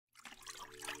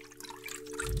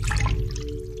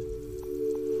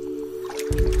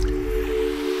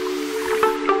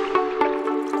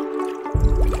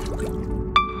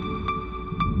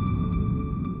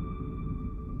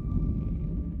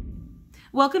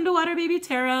Welcome to WaterBaby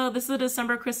Tarot. This is a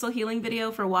December crystal healing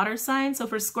video for water signs. So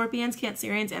for Scorpions,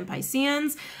 Cancerians, and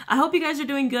Pisceans. I hope you guys are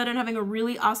doing good and having a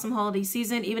really awesome holiday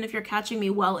season, even if you're catching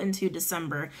me well into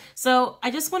December. So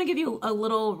I just want to give you a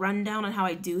little rundown on how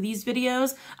I do these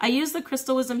videos. I use the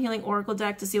Crystal Wisdom Healing Oracle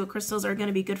deck to see what crystals are going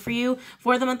to be good for you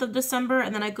for the month of December.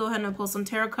 And then I go ahead and pull some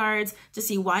tarot cards to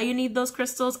see why you need those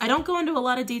crystals. I don't go into a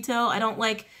lot of detail. I don't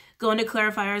go into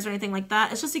clarifiers or anything like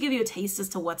that. It's just to give you a taste as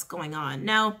to what's going on.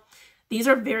 Now, these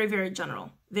are very, very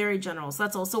general, very general. So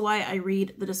that's also why I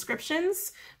read the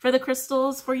descriptions for the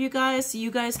crystals for you guys, so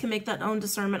you guys can make that own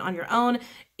discernment on your own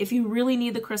if you really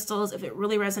need the crystals, if it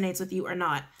really resonates with you or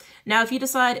not. Now, if you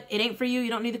decide it ain't for you, you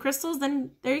don't need the crystals,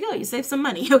 then there you go, you save some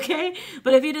money, okay?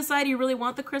 But if you decide you really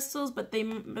want the crystals, but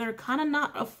they're kind of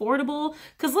not affordable,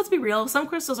 because let's be real, some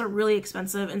crystals are really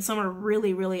expensive and some are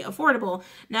really, really affordable.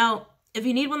 Now, if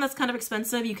you need one that's kind of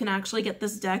expensive, you can actually get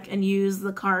this deck and use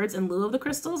the cards in lieu of the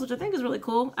crystals, which I think is really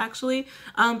cool, actually.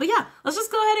 But yeah, let's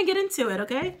just go ahead and get into it,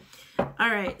 okay? All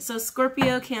right, so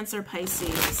Scorpio, Cancer,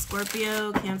 Pisces.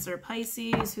 Scorpio, Cancer,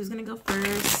 Pisces. Who's going to go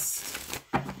first?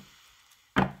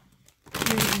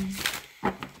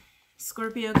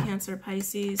 Scorpio, Cancer,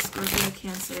 Pisces. Scorpio,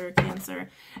 Cancer, Cancer.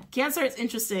 Cancer, it's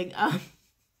interesting.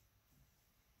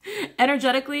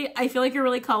 Energetically, I feel like you're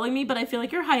really calling me, but I feel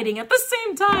like you're hiding at the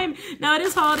same time. Now, it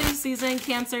is holiday season.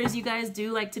 Cancers, you guys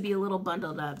do like to be a little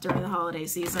bundled up during the holiday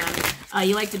season.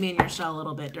 You like to be in your shell a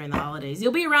little bit during the holidays.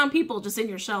 You'll be around people, just in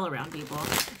your shell around people.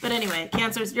 But anyway,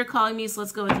 Cancers, you're calling me, so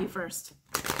let's go with you first.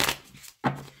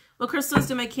 What crystals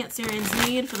do my Cancerians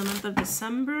need for the month of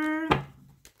December?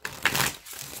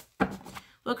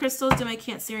 What crystals do my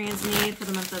Cancerians need for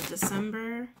the month of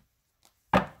December?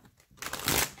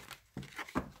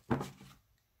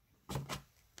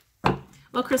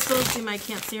 What crystals do my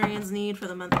Cancerians need for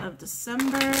the month of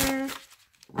December?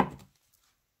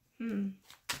 Some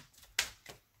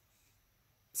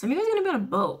of you guys are going to be on a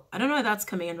boat. I don't know if that's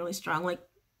coming in really strong. Like,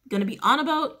 going to be on a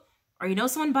boat, or you know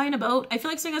someone buying a boat. I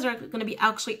feel like some of you guys are going to be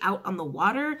actually out on the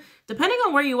water. Depending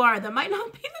on where you are, that might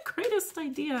not be the greatest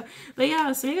idea. But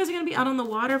yeah, some of you guys are going to be out on the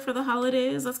water for the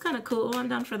holidays. That's kind of cool. I'm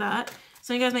down for that.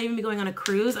 Some of you guys might even be going on a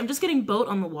cruise. I'm just getting boat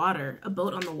on the water. A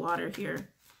boat on the water here.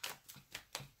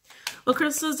 What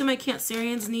crystals do my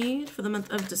Cancerians need for the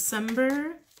month of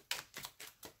December?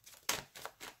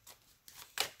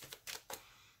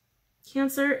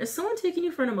 Cancer, is someone taking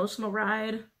you for an emotional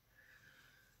ride?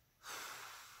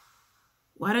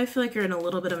 Why do I feel like you're in a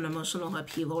little bit of an emotional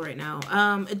upheaval right now?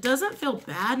 It doesn't feel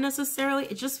bad necessarily.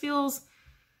 It just feels...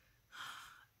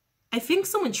 I think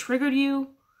someone triggered you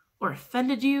or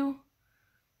offended you.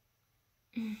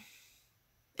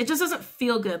 It just doesn't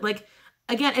feel good. Like,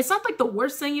 again, it's not like the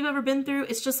worst thing you've ever been through.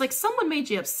 It's just like someone made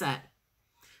you upset.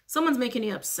 Someone's making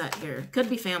you upset here. Could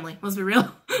be family. Let's be real.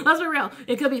 Let's be real.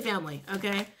 It could be family,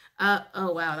 okay?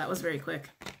 Oh, wow. That was very quick.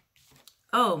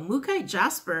 Oh, Mookaite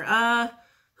Jasper.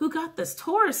 Who got this?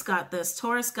 Taurus got this.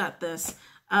 Taurus got this.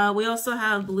 We also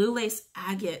have Blue Lace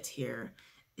Agate here.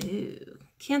 Ew.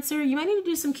 Cancer, you might need to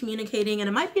do some communicating, and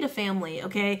it might be to family,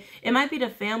 okay? It might be to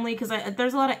family because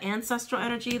there's a lot of ancestral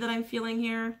energy that I'm feeling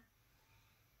here.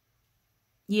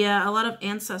 Yeah, a lot of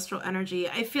ancestral energy.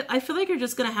 I feel like you're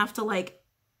just going to have to, like,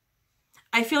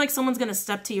 I feel like someone's going to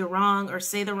step to you wrong or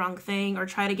say the wrong thing or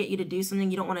try to get you to do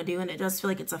something you don't want to do, and it does feel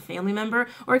like it's a family member.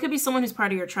 Or it could be someone who's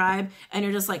part of your tribe, and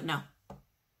you're just like, no.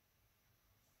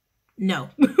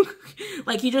 No.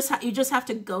 Like, you just have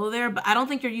to go there, but I don't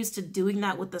think you're used to doing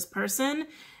that with this person,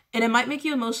 and it might make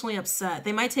you emotionally upset.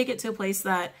 They might take it to a place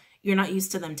that you're not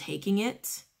used to them taking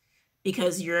it,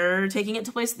 because you're taking it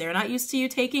to a place they're not used to you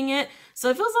taking it. So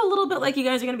it feels a little bit like you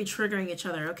guys are going to be triggering each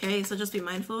other, okay? So just be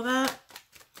mindful of that.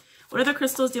 What other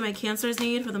crystals do my Cancers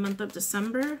need for the month of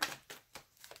December?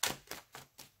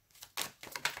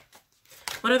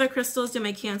 What other crystals do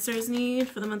my Cancers need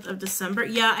for the month of December?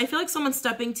 Yeah, I feel like someone's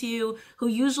stepping to you who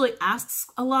usually asks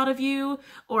a lot of you,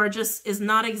 or just is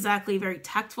not exactly very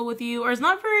tactful with you, or is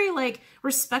not very, like,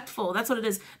 respectful. That's what it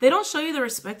is. They don't show you the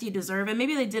respect you deserve, and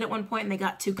maybe they did at one point and they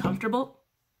got too comfortable.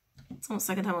 It's almost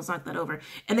the second time let's knock that over.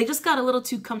 And they just got a little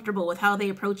too comfortable with how they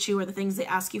approach you or the things they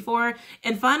ask you for.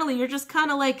 And finally, you're just kind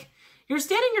of like, you're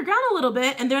standing your ground a little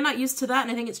bit, and they're not used to that,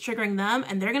 and I think it's triggering them,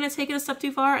 and they're going to take it a step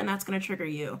too far, and that's going to trigger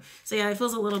you. So yeah, it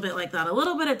feels a little bit like that. A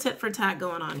little bit of tit for tat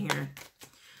going on here.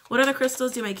 What other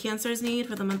crystals do my Cancers need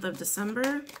for the month of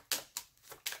December?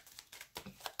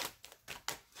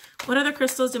 What other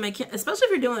crystals do my especially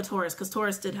if you're dealing with Taurus, because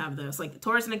Taurus did have this. Like,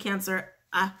 Taurus and a Cancer,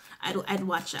 I'd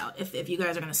watch out if you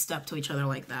guys are going to step to each other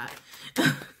like that.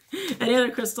 Any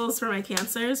other crystals for my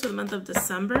Cancers for the month of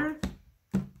December?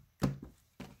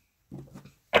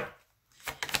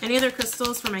 Any other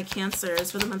crystals for my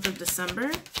Cancers for the month of December?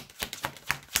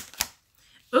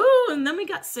 Ooh, and then we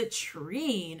got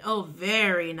citrine. Oh,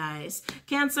 very nice.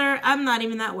 Cancer, I'm not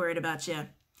even that worried about you.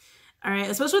 All right,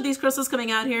 especially with these crystals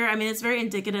coming out here. I mean, it's very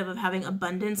indicative of having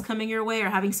abundance coming your way or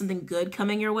having something good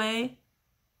coming your way.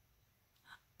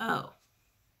 Oh.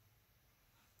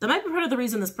 That might be part of the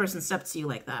reason this person stepped to you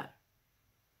like that.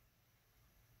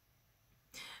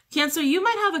 Cancer, you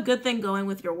might have a good thing going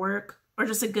with your work or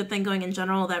just a good thing going in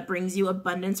general that brings you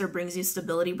abundance or brings you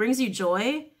stability, brings you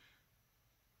joy.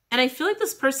 And I feel like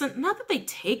this person, not that they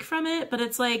take from it, but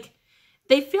it's like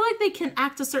they feel like they can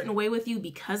act a certain way with you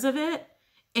because of it.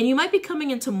 And you might be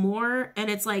coming into more, and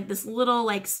it's like this little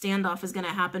like standoff is going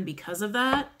to happen because of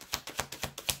that.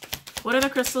 What other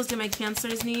crystals do my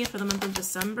Cancers need for the month of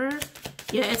December?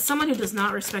 Yeah, it's someone who does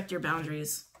not respect your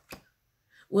boundaries.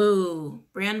 Whoa,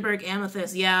 Brandberg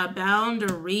Amethyst. Yeah,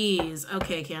 boundaries.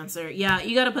 Okay, Cancer. Yeah,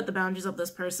 you got to put the boundaries of this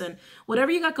person.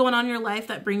 Whatever you got going on in your life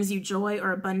that brings you joy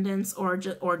or abundance or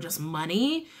just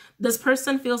money, this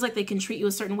person feels like they can treat you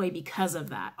a certain way because of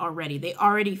that already. They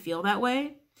already feel that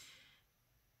way.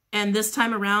 And this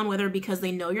time around, whether because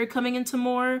they know you're coming into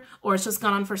more or it's just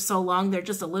gone on for so long, they're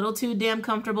just a little too damn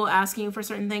comfortable asking you for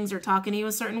certain things or talking to you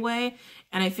a certain way.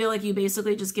 And I feel like you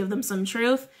basically just give them some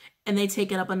truth and they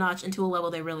take it up a notch into a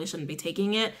level they really shouldn't be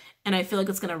taking it. And I feel like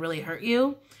it's going to really hurt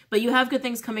you. But you have good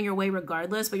things coming your way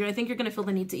regardless. But I think you're going to feel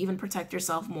the need to even protect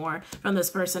yourself more from this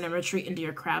person and retreat into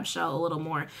your crab shell a little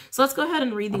more. So let's go ahead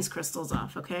and read these crystals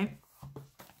off, okay?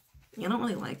 I don't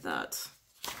really like that.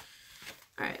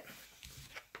 All right.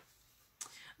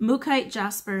 Mookite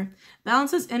Jasper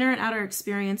balances inner and outer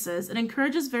experiences. It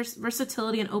encourages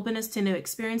versatility and openness to new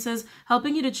experiences,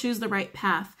 helping you to choose the right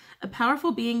path. A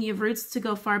powerful being, you have roots to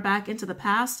go far back into the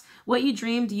past. What you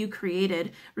dreamed, you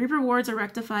created. Reap rewards or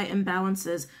rectify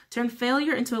imbalances. Turn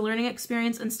failure into a learning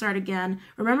experience and start again.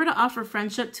 Remember to offer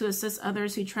friendship to assist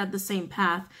others who tread the same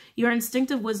path. Your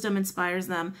instinctive wisdom inspires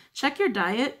them. Check your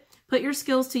diet. Put your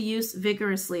skills to use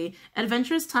vigorously.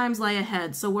 Adventurous times lie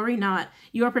ahead, so worry not.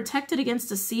 You are protected against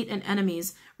deceit and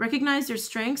enemies. Recognize your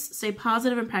strengths, stay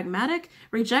positive and pragmatic,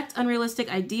 reject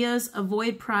unrealistic ideas,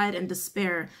 avoid pride and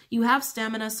despair. You have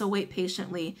stamina, so wait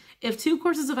patiently. If two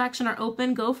courses of action are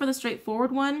open, go for the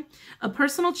straightforward one. A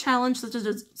personal challenge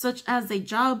such as a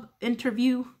job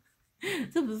interview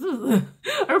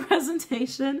or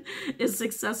presentation is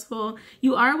successful.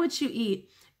 You are what you eat.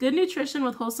 Good nutrition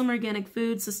with wholesome organic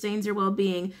food sustains your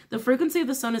well-being. The frequency of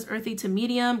the sun is earthy to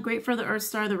medium, great for the earth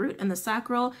star, the root, and the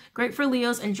sacral, great for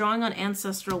Leos, and drawing on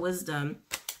ancestral wisdom.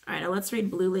 All right, now let's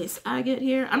read Blue Lace Agate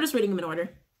here. I'm just reading them in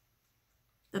order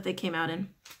that they came out in.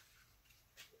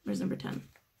 Where's number 10?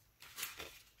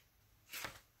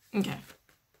 Okay.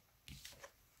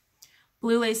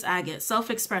 Blue Lace Agate,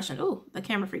 self-expression. Oh, the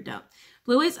camera freaked out.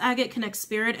 Blue Lace Agate connects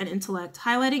spirit and intellect,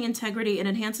 highlighting integrity and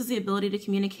enhances the ability to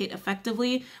communicate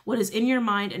effectively what is in your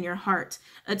mind and your heart.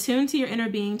 Attune to your inner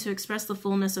being to express the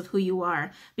fullness of who you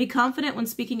are. Be confident when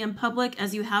speaking in public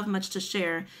as you have much to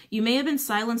share. You may have been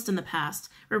silenced in the past.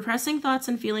 Repressing thoughts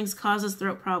and feelings causes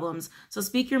throat problems, so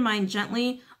speak your mind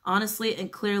gently, honestly,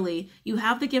 and clearly. You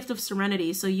have the gift of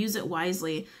serenity, so use it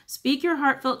wisely. Speak your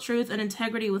heartfelt truth and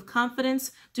integrity with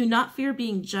confidence. Do not fear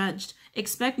being judged.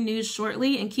 Expect news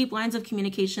shortly and keep lines of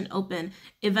communication open.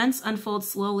 Events unfold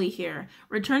slowly here.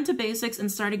 Return to basics and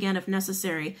start again if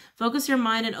necessary. Focus your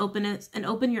mind and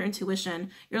open your intuition.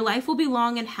 Your life will be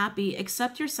long and happy.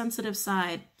 Accept your sensitive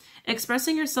side.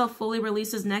 Expressing yourself fully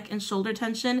releases neck and shoulder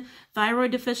tension,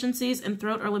 thyroid deficiencies, and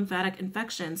throat or lymphatic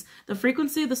infections. The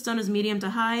frequency of the stone is medium to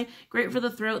high, great for the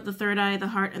throat, the third eye, the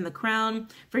heart, and the crown.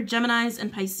 For Geminis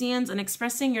and Pisceans, and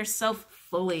expressing yourself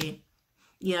fully.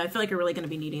 Yeah, I feel like you're really going to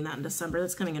be needing that in December.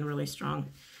 That's coming in really strong.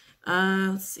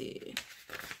 Let's see.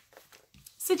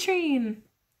 Citrine.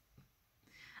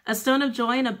 A stone of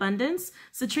joy and abundance.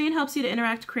 Citrine helps you to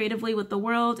interact creatively with the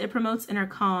world. It promotes inner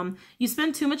calm. You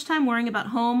spend too much time worrying about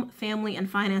home, family, and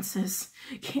finances.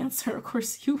 Cancer, of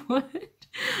course you would.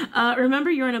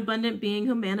 Remember, you're an abundant being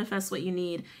who manifests what you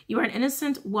need. You are an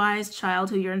innocent, wise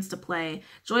child who yearns to play.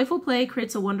 Joyful play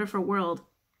creates a wonderful world.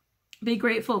 Be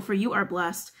grateful, for you are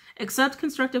blessed. Accept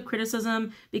constructive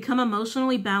criticism. Become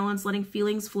emotionally balanced, letting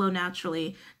feelings flow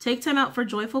naturally. Take time out for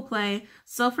joyful play.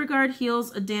 Self-regard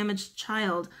heals a damaged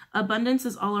child. Abundance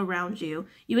is all around you.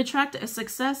 You attract a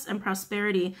success and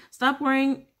prosperity. Stop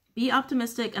worrying. Be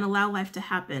optimistic and allow life to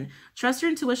happen. Trust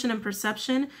your intuition and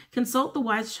perception. Consult the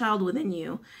wise child within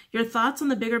you. Your thoughts on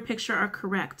the bigger picture are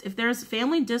correct. If there is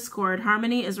family discord,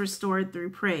 harmony is restored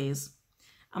through praise.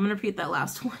 I'm going to repeat that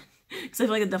last one, because I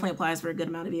feel like it definitely applies for a good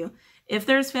amount of you. If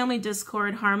there's family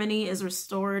discord, harmony is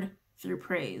restored through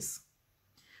praise.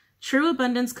 True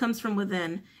abundance comes from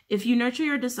within. If you nurture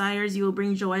your desires, you will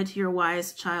bring joy to your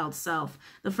wise child self.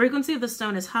 The frequency of the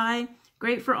stone is high,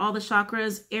 great for all the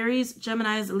chakras, Aries,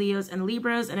 Geminis, Leos, and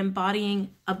Libras, and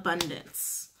embodying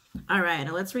abundance. All right,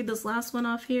 now let's read this last one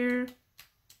off here.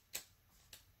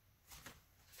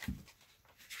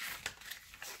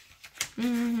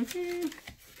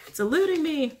 It's eluding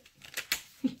me.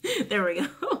 There we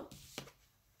go.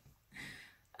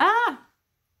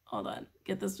 Hold on.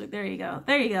 Get this. There you go.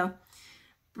 There you go.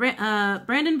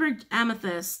 Brandenburg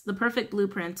Amethyst, the perfect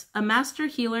blueprint. A master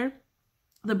healer,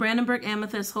 the Brandenburg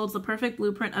Amethyst holds the perfect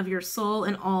blueprint of your soul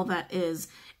and all that is.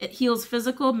 It heals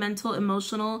physical, mental,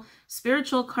 emotional,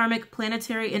 spiritual, karmic,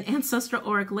 planetary, and ancestral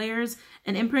auric layers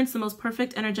and imprints the most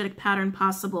perfect energetic pattern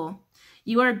possible.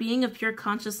 You are a being of pure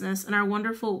consciousness and are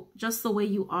wonderful just the way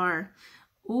you are.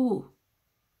 Ooh.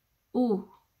 Ooh.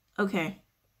 Okay.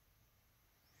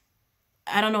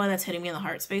 I don't know why that's hitting me in the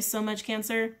heart space so much,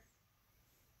 Cancer.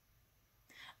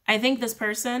 I think this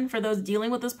person, for those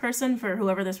dealing with this person, for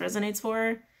whoever this resonates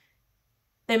for,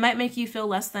 they might make you feel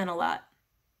less than a lot.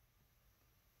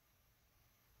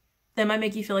 They might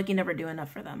make you feel like you never do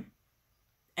enough for them.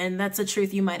 And that's a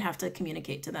truth you might have to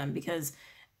communicate to them, because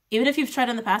even if you've tried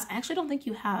in the past, I actually don't think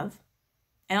you have.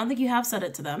 I don't think you have said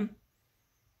it to them.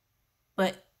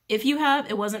 But if you have,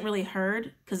 it wasn't really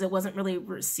heard because it wasn't really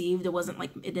received. It wasn't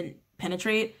like it didn't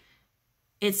penetrate.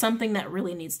 It's something that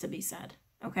really needs to be said.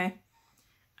 Okay?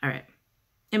 All right.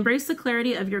 Embrace the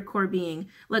clarity of your core being.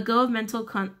 Let go of mental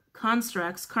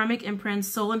constructs, karmic imprints,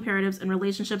 soul imperatives, and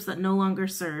relationships that no longer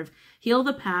serve. Heal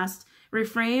the past.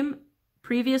 Reframe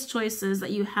previous choices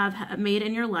that you have made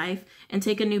in your life and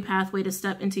take a new pathway to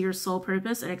step into your soul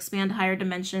purpose and expand higher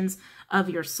dimensions of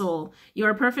your soul. You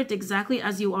are perfect exactly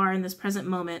as you are in this present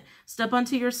moment. Step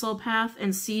onto your soul path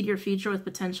and seed your future with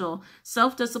potential.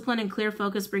 Self-discipline and clear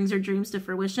focus brings your dreams to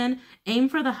fruition. Aim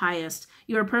for the highest.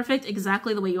 You are perfect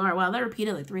exactly the way you are. Wow, that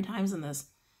repeated like 3 times in this.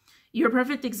 You're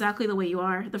perfect exactly the way you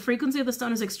are. The frequency of the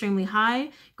stone is extremely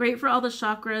high, great for all the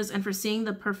chakras and for seeing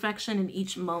the perfection in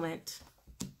each moment.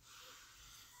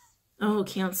 Oh,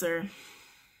 Cancer.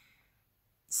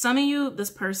 Some of you, this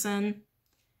person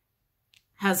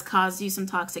has caused you some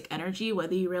toxic energy,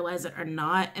 whether you realize it or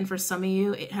not. And for some of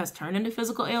you, it has turned into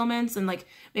physical ailments. And like,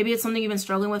 maybe it's something you've been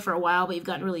struggling with for a while, but you've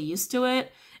gotten really used to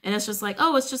it. And it's just like,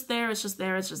 oh, it's just there. It's just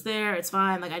there. It's just there. It's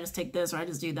fine. Like, I just take this or I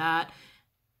just do that.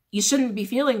 You shouldn't be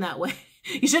feeling that way.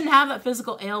 You shouldn't have that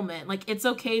physical ailment. Like, it's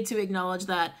okay to acknowledge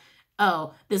that,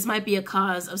 oh, this might be a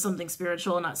cause of something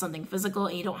spiritual, not something physical,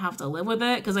 and you don't have to live with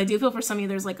it. Because I do feel for some of you,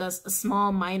 there's like a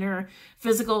small, minor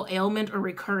physical ailment or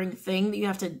recurring thing that you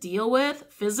have to deal with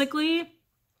physically.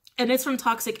 And it's from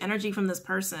toxic energy from this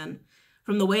person,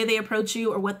 from the way they approach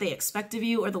you or what they expect of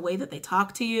you or the way that they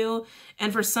talk to you.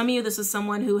 And for some of you, this is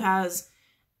someone who has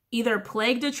either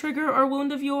plagued a trigger or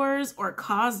wound of yours or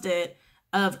caused it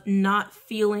of not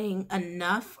feeling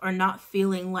enough or not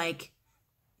feeling like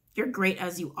you're great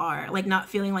as you are, like not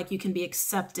feeling like you can be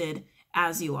accepted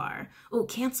as you are. Oh,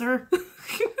 Cancer.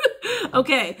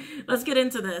 Okay, let's get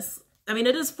into this. I mean,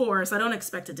 it is 4, so I don't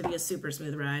expect it to be a super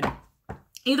smooth ride.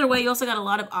 Either way, you also got a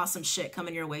lot of awesome shit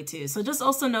coming your way too. So just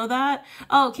also know that.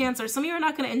 Oh, Cancer, some of you are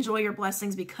not going to enjoy your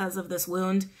blessings because of this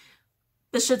wound.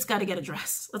 This shit's got to get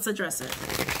addressed. Let's address it.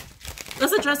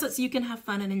 Let's address it so you can have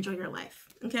fun and enjoy your life.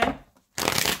 Okay?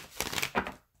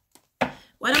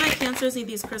 Why do my Cancers need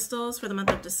these crystals for the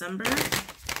month of December?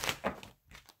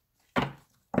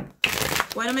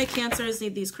 Why do my Cancers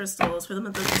need these crystals for the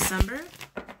month of December?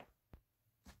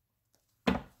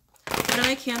 Why do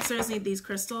my Cancers need these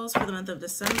crystals for the month of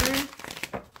December?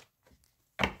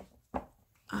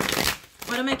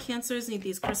 Why do my Cancers need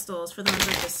these crystals for the month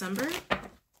of December?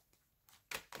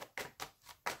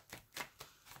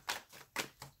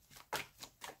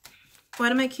 Why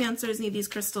do my Cancers need these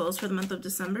crystals for the month of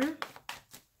December?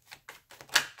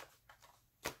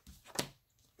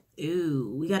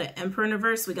 Ooh, we got an Emperor in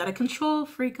reverse. We got a control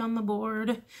freak on the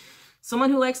board. Someone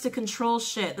who likes to control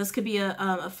shit. This could be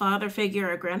a father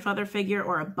figure, a grandfather figure,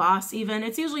 or a boss even.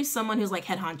 It's usually someone who's like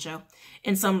head honcho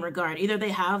in some regard. Either they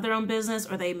have their own business,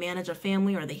 or they manage a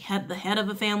family, or they head the head of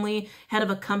a family, head of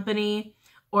a company,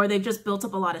 or they've just built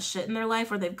up a lot of shit in their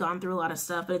life, or they've gone through a lot of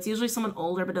stuff. But it's usually someone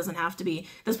older, but doesn't have to be.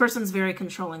 This person's very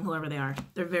controlling, whoever they are.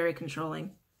 They're very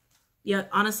controlling. Yeah,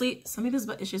 honestly, some of these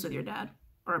issues with your dad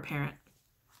or a parent.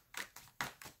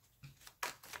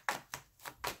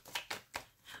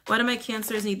 Why do my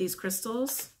Cancers need these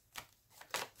crystals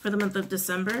for the month of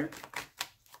December?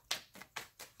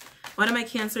 Why do my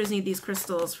Cancers need these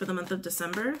crystals for the month of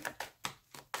December?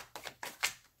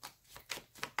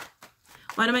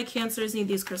 Why do my Cancers need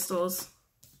these crystals?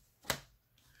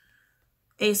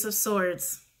 Ace of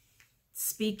Swords.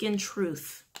 speak in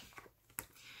truth.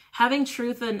 Having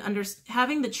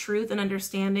having the truth and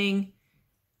understanding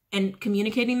and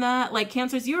communicating that, like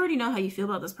Cancers, you already know how you feel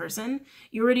about this person.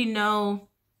 You already know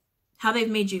how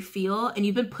they've made you feel, and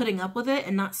you've been putting up with it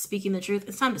and not speaking the truth.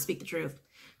 It's time to speak the truth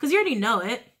because you already know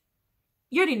it.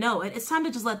 You already know it. It's time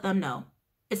to just let them know.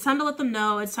 It's time to let them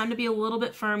know. It's time to be a little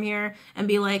bit firm here and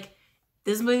be like,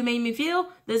 this is what you made me feel.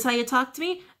 This is how you talk to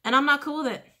me, and I'm not cool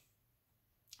with it.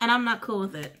 And I'm not cool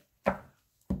with it.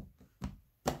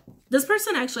 This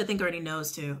person actually, I think, already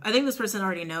knows too. I think this person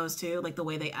already knows too, like the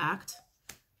way they act.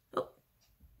 Oh,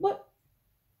 what?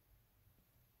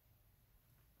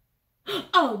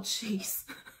 Oh, jeez.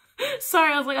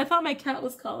 Sorry, I was like, I thought my cat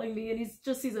was calling me, and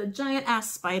he's a giant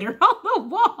ass spider on the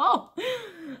wall.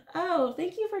 Oh,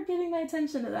 thank you for giving my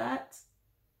attention to that.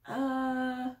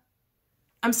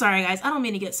 I'm sorry, guys. I don't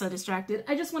mean to get so distracted.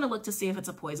 I just want to look to see if it's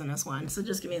a poisonous one. So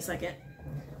just give me a second.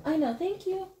 I know. Thank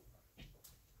you.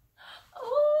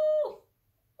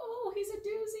 Oh, he's a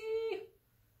doozy.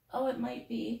 Oh, it might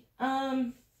be.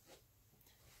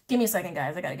 Give me a second,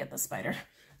 guys. I gotta get this spider.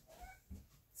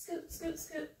 Scoot, scoot,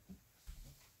 scoot.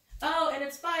 Oh, and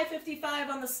it's 5:55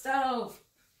 on the stove.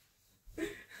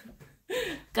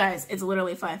 Guys, it's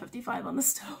literally 5:55 on the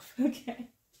stove. Okay.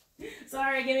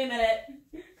 Sorry, give me a minute.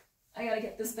 I gotta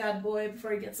get this bad boy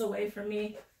before he gets away from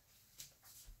me.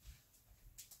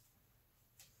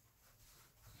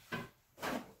 I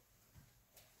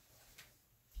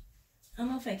don't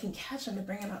know if I can catch him to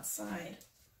bring him outside.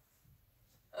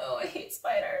 Oh, I hate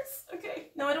spiders.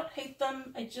 Okay. No, I don't hate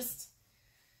them. I just...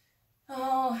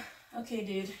 Oh, okay,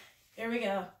 dude. Here we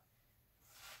go.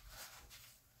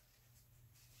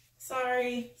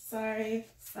 Sorry, sorry,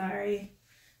 sorry.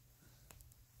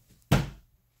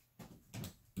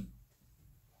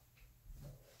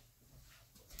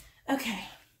 Okay.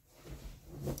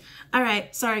 All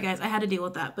right. Sorry, guys. I had to deal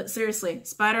with that. But seriously,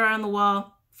 spider on the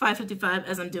wall, 5:55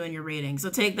 as I'm doing your reading. So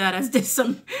take that as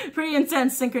some pretty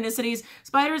intense synchronicities.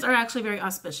 Spiders are actually very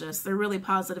auspicious. They're really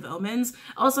positive omens.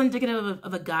 Also indicative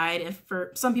of a guide. If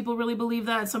for some people really believe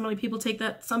that, and some people take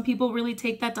that. Some people really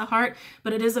take that to heart.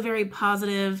 But it is a very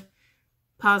positive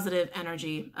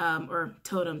energy or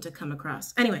totem to come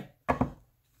across. Anyway.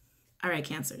 All right,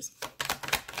 Cancers.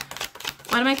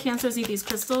 Why do my Cancers need these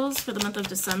crystals for the month of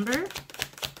December?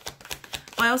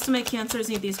 Why else do my Cancers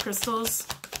need these crystals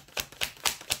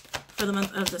for the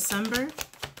month of December?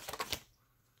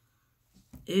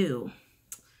 Ew.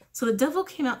 So the devil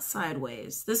came out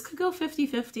sideways. This could go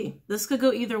 50-50. This could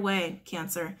go either way,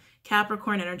 Cancer.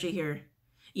 Capricorn energy here.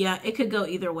 Yeah, it could go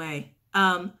either way.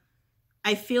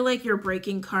 I feel like you're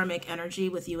breaking karmic energy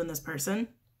with you and this person.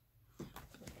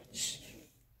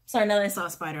 Sorry, now that I saw a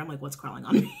spider, I'm like, what's crawling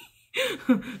on me?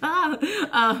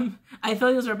 I feel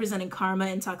like it was representing karma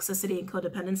and toxicity and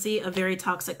codependency, a very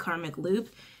toxic karmic loop.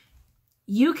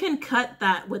 You can cut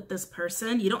that with this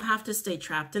person. You don't have to stay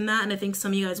trapped in that. And I think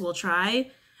some of you guys will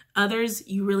try. Others,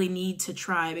 you really need to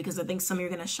try because I think some of you are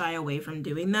going to shy away from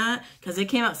doing that because it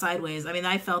came out sideways. I mean,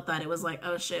 I felt that. It was like,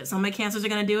 oh shit, some of my Cancers are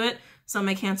going to do it. Some of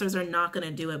my Cancers are not going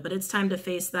to do it. But it's time to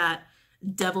face that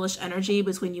devilish energy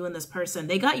between you and this person.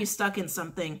 They got you stuck in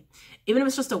something. Even if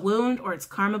it's just a wound or it's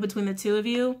karma between the two of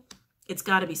you, it's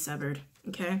got to be severed.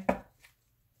 Okay?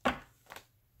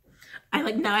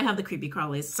 Now I have the creepy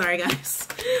crawlies. Sorry, guys.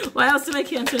 Why else do my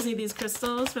Cancers need these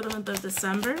crystals for the month of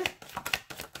December?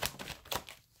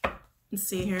 Let's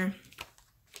see here.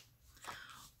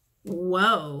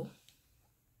 Whoa.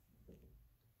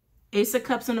 Ace of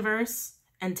Cups in reverse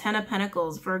and 10 of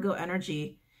Pentacles, Virgo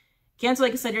energy. Cancer,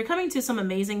 like I said, you're coming to some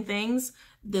amazing things.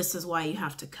 This is why you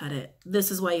have to cut it.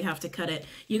 This is why you have to cut it.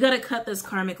 You got to cut this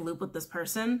karmic loop with this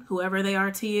person, whoever they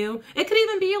are to you. It could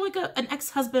even be like an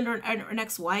ex-husband or an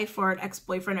ex-wife or an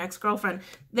ex-boyfriend or ex-girlfriend.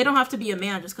 They don't have to be a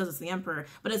man just because it's the Emperor,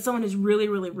 but it's someone who's really,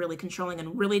 really, really controlling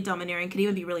and really domineering, could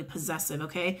even be really possessive,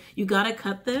 okay? You got to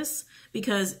cut this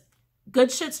because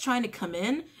good shit's trying to come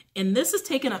in, and this is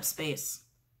taking up space.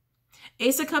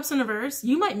 Ace of Cups in reverse,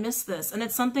 you might miss this, and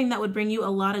it's something that would bring you a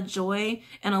lot of joy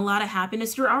and a lot of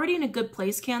happiness. You're already in a good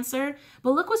place, Cancer,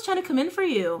 but look what's trying to come in for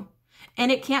you.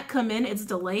 And it can't come in, it's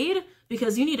delayed,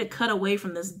 because you need to cut away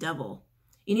from this devil.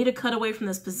 You need to cut away from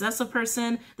this possessive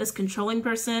person, this controlling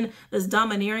person, this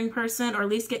domineering person, or at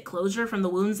least get closure from the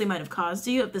wounds they might have caused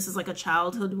you. If this is like a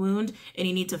childhood wound and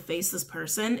you need to face this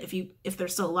person, if they're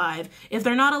still alive. If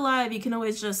they're not alive, you can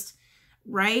always just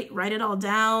write it all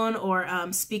down or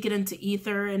speak it into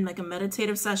ether in like a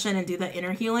meditative session and do that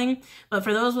inner healing. But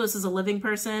for those of us as a living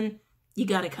person, you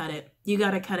got to cut it. You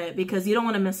got to cut it because you don't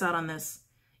want to miss out on this.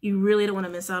 You really don't want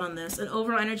to miss out on this. And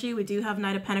overall energy, we do have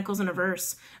Knight of Pentacles in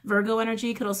reverse. Virgo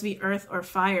energy could also be earth or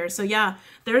fire. So yeah,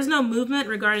 there's no movement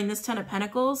regarding this 10 of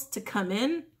Pentacles to come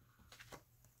in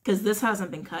because this hasn't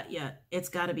been cut yet. It's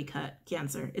got to be cut,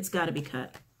 Cancer. It's got to be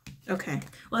cut. Okay,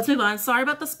 let's move on. Sorry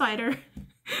about the spider.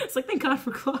 It's like, thank God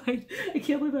for Clyde. I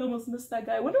can't believe I almost missed that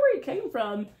guy. I wonder where he came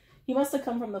from. He must have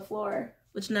come from the floor,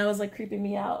 which now is like creeping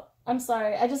me out. I'm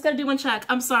sorry. I just got to do one check.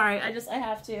 I'm sorry. I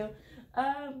have to.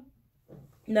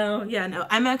 No,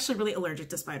 I'm actually really allergic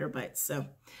to spider bites, so,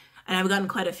 and I've gotten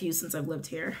quite a few since I've lived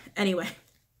here. Anyway,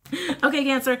 okay,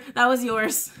 Cancer, that was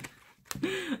yours.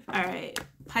 All right,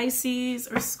 Pisces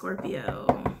or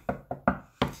Scorpio?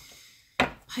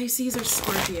 Pisces or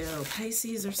Scorpio?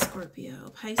 Pisces or Scorpio?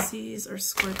 Pisces or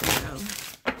Scorpio?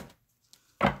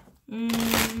 Who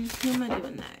am I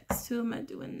doing next? Who am I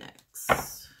doing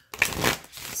next?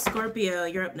 Scorpio,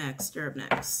 you're up next. You're up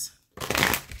next.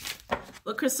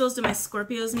 What crystals do my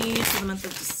Scorpios need for the month of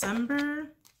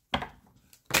December?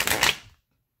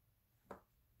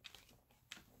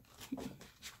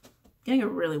 Getting a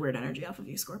really weird energy off of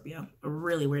you, Scorpio. A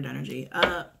really weird energy.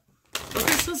 What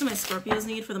crystals do my Scorpios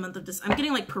need for the month of December? I'm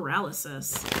getting like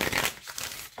paralysis.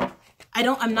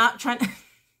 I'm not trying to...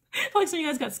 like some of you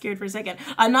guys got scared for a second.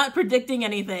 I'm not predicting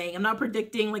anything. I'm not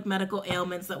predicting like medical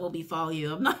ailments that will befall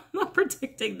you. I'm not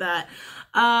predicting that.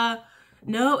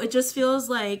 No, it just feels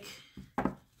like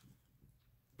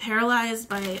paralyzed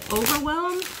by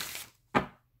overwhelm,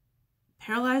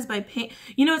 paralyzed by pain.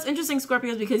 You know, it's interesting,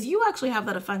 Scorpios, because you actually have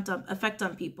that effect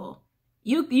on people.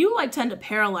 You like tend to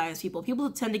paralyze people.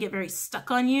 People tend to get very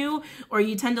stuck on you, or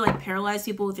you tend to like paralyze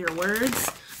people with your words.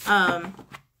 I'm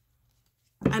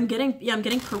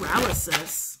getting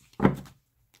paralysis.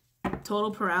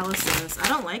 Total paralysis. I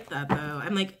don't like that though.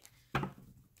 I'm like,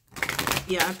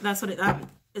 yeah, that's what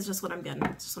it's just what I'm getting.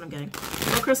 It's just what I'm getting.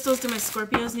 What crystals do my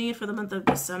Scorpios need for the month of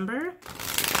December?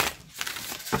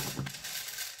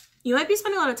 You might be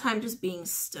spending a lot of time just being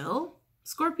still,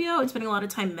 Scorpio, and spending a lot of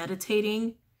time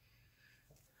meditating.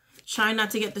 Try not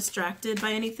to get distracted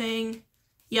by anything.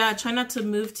 Yeah, try not to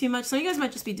move too much. Some of you guys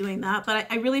might just be doing that, but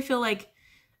I really feel like,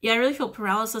 yeah, I really feel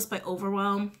paralysis by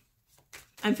overwhelm.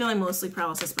 I'm feeling mostly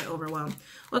paralysis by overwhelm.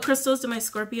 What crystals do my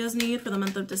Scorpios need for the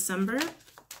month of December?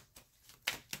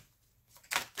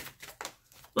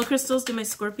 What crystals do my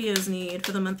Scorpios need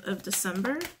for the month of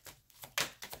December?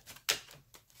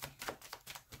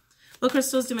 What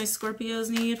crystals do my Scorpios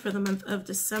need for the month of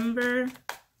December?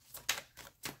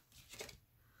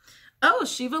 Oh,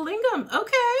 Shiva Lingam.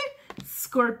 Okay.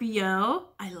 Scorpio.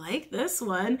 I like this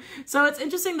one. So it's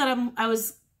interesting that I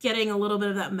was getting a little bit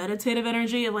of that meditative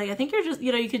energy of like, I think you're just,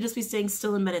 you could just be staying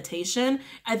still in meditation.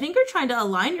 I think you're trying to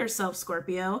align yourself,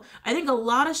 Scorpio. I think a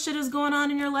lot of shit is going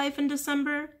on in your life in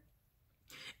December.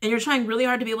 And you're trying really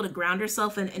hard to be able to ground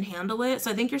yourself and handle it.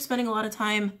 So I think you're spending a lot of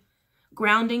time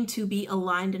grounding to be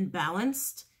aligned and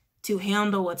balanced to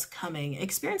handle what's coming.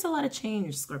 Experience a lot of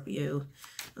change, Scorpio.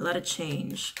 A lot of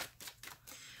change.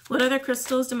 What other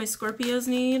crystals do my Scorpios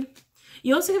need?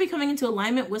 You also could be coming into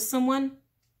alignment with someone.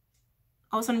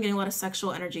 All of a sudden I'm getting a lot of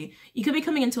sexual energy. You could be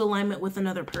coming into alignment with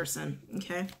another person,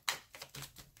 okay?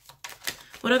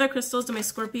 What other crystals do my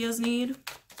Scorpios need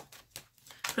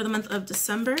for the month of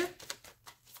December?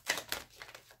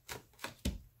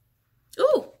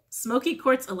 Ooh, Smoky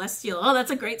Quartz Celestial. Oh,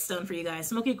 that's a great stone for you guys.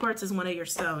 Smoky Quartz is one of your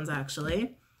stones,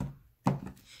 actually.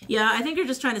 Yeah, I think you're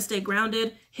just trying to stay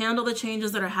grounded, handle the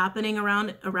changes that are happening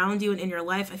around you and in your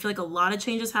life. I feel like a lot of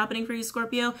changes happening for you,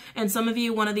 Scorpio. And some of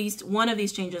you, one of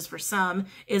these changes for some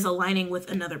is aligning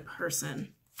with another person.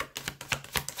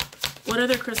 What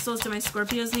other crystals do my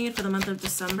Scorpios need for the month of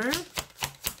December?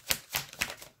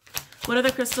 What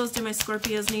other crystals do my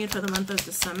Scorpios need for the month of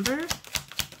December?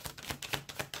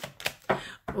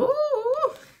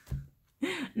 Ooh,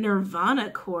 Nirvana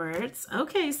Quartz.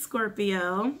 Okay,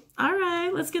 Scorpio. All right,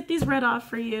 let's get these read off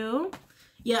for you.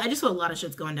 Yeah, I just feel a lot of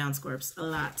shit's going down, Scorps. A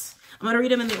lot. I'm going to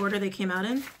read them in the order they came out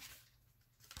in.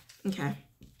 Okay.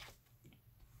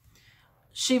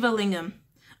 Shiva Lingam.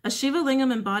 A Shiva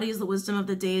Lingam embodies the wisdom of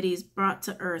the deities brought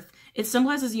to earth. It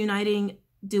symbolizes uniting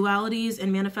dualities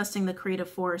and manifesting the creative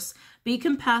force. Be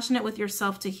compassionate with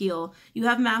yourself to heal. You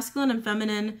have masculine and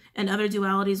feminine and other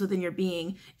dualities within your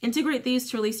being. Integrate these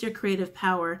to release your creative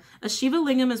power. A Shiva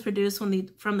Lingam is produced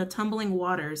from the tumbling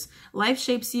waters. Life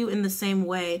shapes you in the same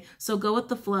way, so go with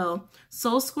the flow.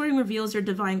 Soul scoring reveals your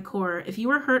divine core. If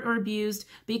you are hurt or abused,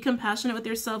 be compassionate with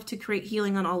yourself to create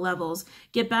healing on all levels.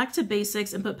 Get back to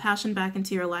basics and put passion back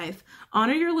into your life.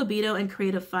 Honor your libido and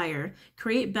creative fire.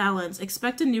 Create balance.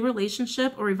 Expect a new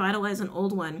relationship or revitalize an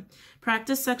old one.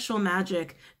 Practice sexual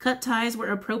magic. Cut ties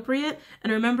where appropriate,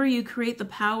 and remember you create the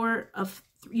power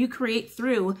you create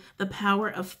through the power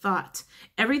of thought.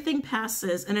 Everything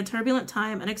passes. In a turbulent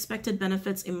time, unexpected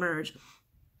benefits emerge.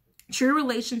 True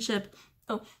relationship.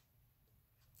 Oh,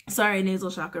 sorry, nasal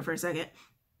chakra for a second.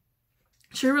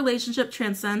 True relationship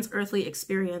transcends earthly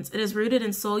experience. It is rooted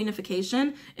in soul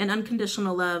unification and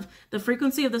unconditional love. The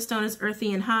frequency of the stone is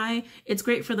earthy and high. It's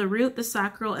great for the root, the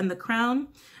sacral, and the crown,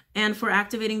 and for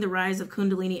activating the rise of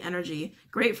Kundalini energy.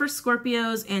 Great for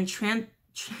Scorpios and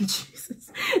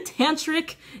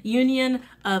tantric union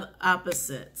of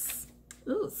opposites.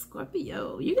 Ooh,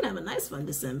 Scorpio, you can have a nice one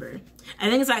December. I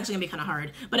think it's actually gonna be kind of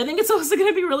hard, but I think it's also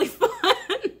gonna be really fun.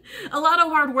 A lot of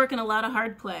hard work and a lot of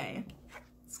hard play.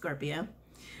 Scorpio.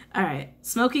 All right,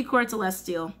 Smoky Quartz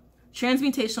Celestial.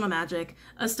 Transmutational magic.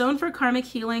 A stone for karmic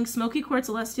healing, Smoky Quartz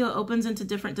Celestial opens into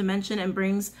different dimension and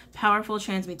brings powerful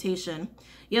transmutation.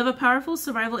 You have a powerful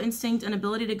survival instinct and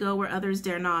ability to go where others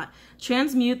dare not.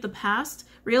 Transmute the past.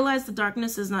 Realize the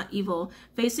darkness is not evil.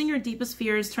 Facing your deepest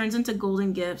fears turns into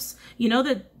golden gifts. You know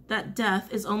that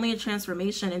death is only a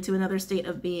transformation into another state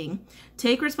of being.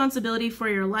 Take responsibility for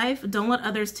your life. Don't let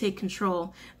others take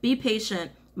control. Be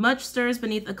patient. Much stirs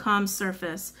beneath a calm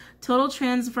surface. Total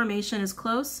transformation is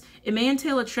close. It may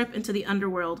entail a trip into the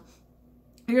underworld.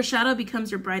 Your shadow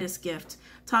becomes your brightest gift.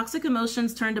 Toxic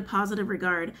emotions turn to positive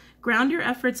regard. Ground your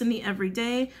efforts in the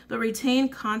everyday, but retain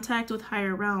contact with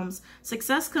higher realms.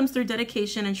 Success comes through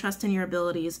dedication and trust in your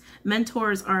abilities.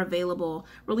 Mentors are available.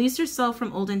 Release yourself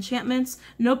from old enchantments.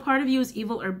 No part of you is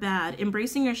evil or bad.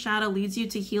 Embracing your shadow leads you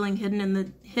to healing hidden in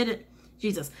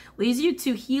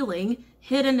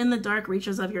the dark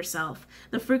reaches of yourself.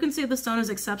 The frequency of the stone is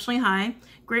exceptionally high.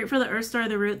 Great for the earth star,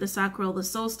 the root, the sacral, the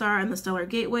soul star, and the stellar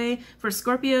gateway. For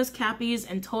Scorpios, Cappies,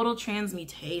 and total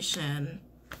transmutation.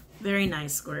 Very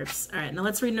nice, Scorps. All right, now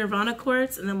let's read Nirvana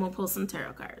Quartz, and then we'll pull some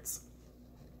tarot cards.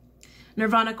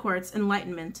 Nirvana Quartz,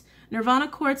 Enlightenment. Nirvana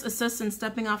Quartz assists in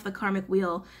stepping off the karmic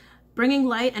wheel, bringing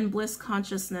light and bliss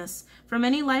consciousness. For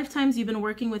many lifetimes you've been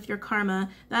working with your karma.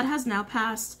 That has now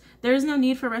passed. There is no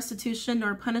need for restitution,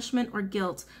 nor punishment, or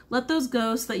guilt. Let those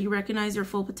go so that you recognize your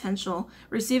full potential,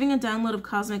 receiving a download of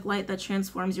cosmic light that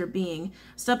transforms your being.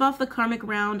 Step off the karmic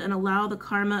round and allow the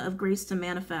karma of grace to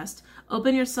manifest.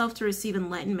 Open yourself to receive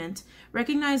enlightenment.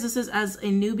 Recognize this as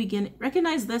a new beginning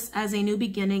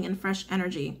and fresh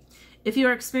energy. If you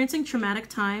are experiencing traumatic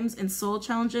times and soul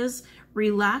challenges,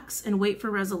 relax and wait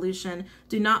for resolution.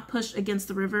 Do not push against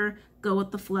the river. Go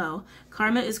with the flow.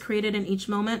 Karma is created in each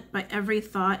moment by every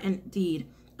thought and deed.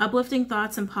 Uplifting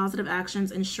thoughts and positive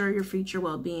actions ensure your future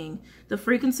well-being. The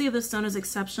frequency of the stone is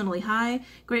exceptionally high,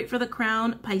 great for the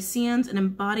crown, Pisceans, and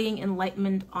embodying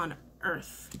enlightenment on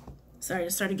earth. Sorry, I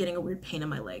just started getting a weird pain in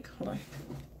my leg. Hold on.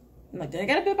 I'm like, did I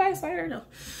get a bit by a spider? No.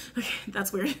 Okay,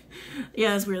 that's weird.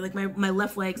 Yeah, that's weird. Like my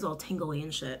left leg's all tingly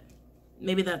and shit.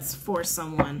 Maybe that's for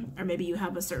someone, or maybe you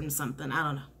have a certain something. I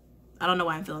don't know. I don't know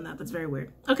why I'm feeling that. That's very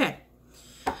weird. Okay.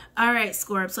 All right,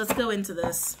 Scorps, let's go into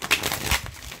this.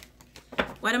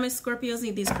 Why do my Scorpios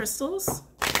need these crystals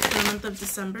for the month of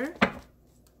December?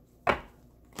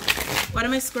 Why do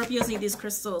my Scorpios need these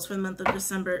crystals for the month of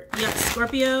December? Yep,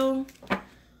 Scorpio.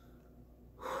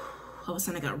 All of a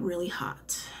sudden, I got really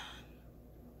hot.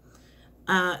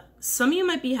 Some of you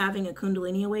might be having a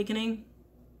Kundalini awakening.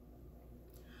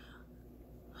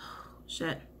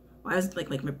 Shit. Why is like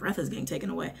my breath is getting taken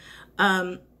away?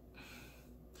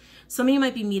 Some of you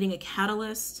might be meeting a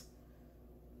catalyst.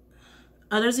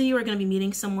 Others of you are going to be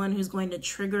meeting someone who's going to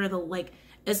trigger the,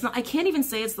 it's not, I can't even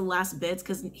say it's the last bits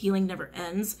because healing never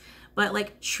ends, but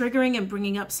like triggering and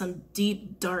bringing up some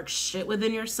deep, dark shit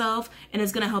within yourself, and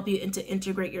it's going to help you to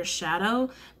integrate your shadow.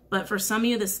 But for some of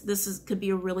you, this could be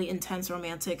a really intense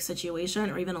romantic situation,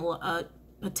 or even a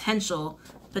potential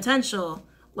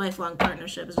lifelong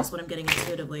partnership is just what I'm getting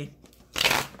intuitively.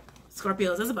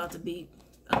 Scorpios, this is about to be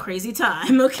a crazy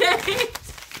time, okay?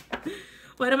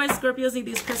 Why do my Scorpios need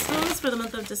these crystals for the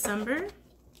month of December?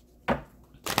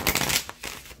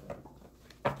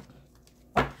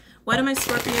 Why do my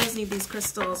Scorpios need these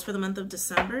crystals for the month of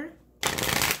December?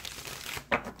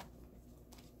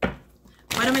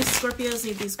 Why do my Scorpios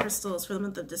need these crystals for the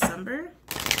month of December?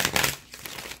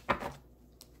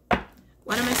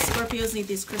 Why do my Scorpios need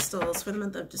these crystals for the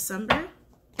month of December?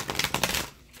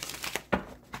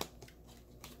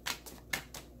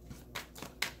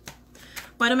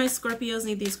 Why do my Scorpios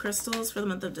need these crystals for the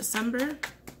month of December?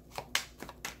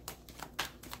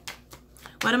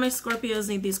 Why do my Scorpios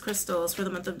need these crystals for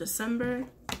the month of December?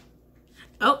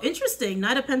 Oh, interesting.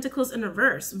 Knight of Pentacles in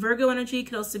reverse. Virgo energy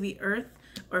could also be earth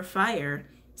or fire.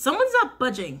 Someone's not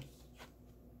budging.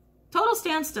 Total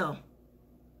standstill.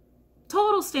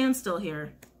 Total standstill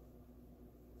here.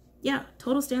 Yeah,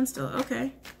 total standstill.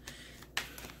 Okay.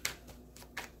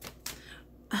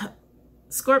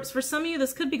 Scorps, for some of you,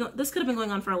 this could have been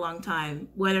going on for a long time,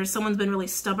 whether someone's been really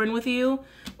stubborn with you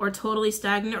or totally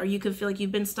stagnant, or you could feel like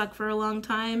you've been stuck for a long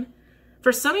time.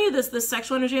 For some of you, this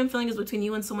sexual energy I'm feeling is between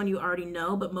you and someone you already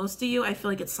know, but most of you, I feel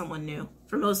like it's someone new.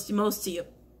 For most of you,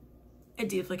 I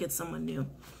do feel like it's someone new.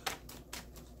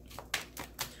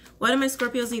 Why do my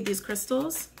Scorpios need these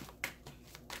crystals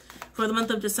for the month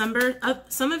of December?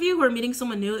 Some of you who are meeting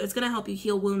someone new, it's going to help you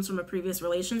heal wounds from a previous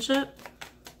relationship.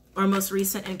 Or most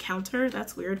recent encounter.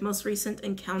 That's weird. Most recent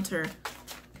encounter.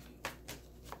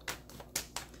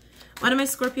 Why do my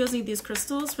Scorpios need these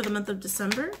crystals for the month of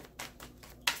December?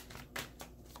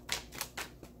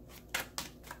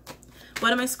 Why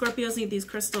do my Scorpios need these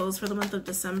crystals for the month of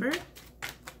December?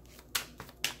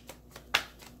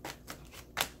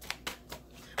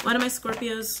 Why do my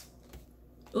Scorpios...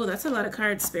 Oh, that's a lot of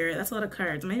cards, Spirit. That's a lot of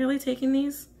cards. Am I really taking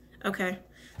these? Okay.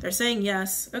 They're saying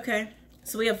yes. Okay.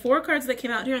 So we have 4 cards that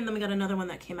came out here, and then we got another one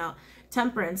that came out.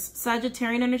 Temperance,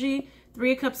 Sagittarian energy,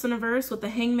 3 of Cups in reverse with the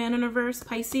Hangman in reverse,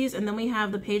 Pisces, and then we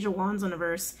have the Page of Wands in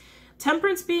reverse.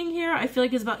 Temperance being here, I feel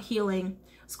like is about healing.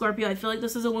 Scorpio, I feel like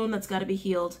this is a wound that's got to be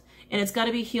healed. And it's got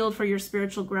to be healed for your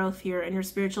spiritual growth here and your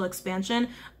spiritual expansion.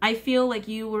 I feel like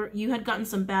you had gotten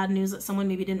some bad news that someone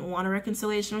maybe didn't want a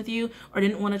reconciliation with you or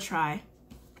didn't want to try.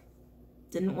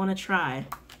 Didn't want to try.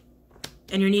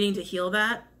 And you're needing to heal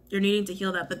that. You're needing to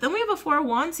heal that. But then we have a 4 of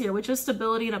Wands here, which is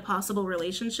stability in a possible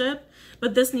relationship.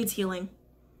 But this needs healing.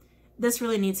 This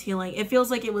really needs healing. It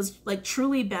feels like it was like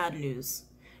truly bad news.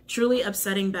 Truly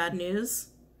upsetting bad news.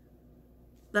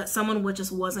 That someone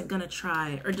just wasn't going to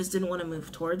try or just didn't want to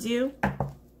move towards you.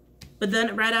 But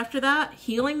then right after that,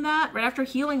 healing that. Right after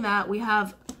healing that, we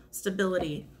have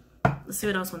stability. Let's see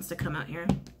what else wants to come out here.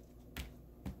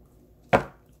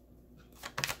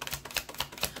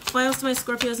 Why else do my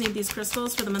Scorpios need these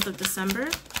crystals for the month of December?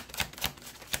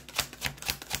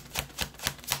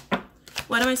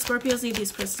 Why do my Scorpios need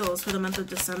these crystals for the month of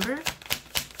December?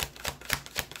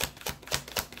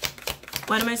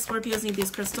 Why do my Scorpios need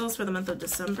these crystals for the month of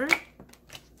December?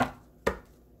 Let's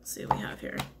see what we have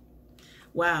here.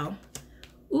 Wow.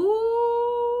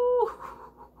 Ooh.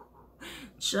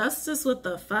 Justice with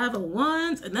the 5 of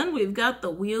Wands. And then we've got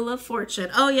the Wheel of Fortune.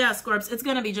 Oh yeah, Scorps, it's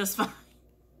going to be just fine.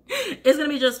 It's going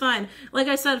to be just fine. Like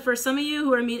I said, for some of you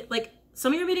who are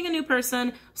some of you are meeting a new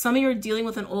person, some of you are dealing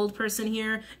with an old person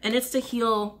here, and it's to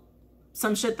heal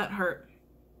some shit that hurt.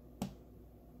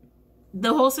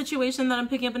 The whole situation that I'm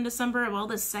picking up in December of all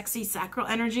this sexy sacral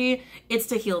energy, it's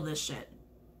to heal this shit.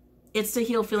 It's to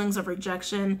heal feelings of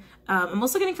rejection. I'm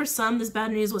also getting for some, this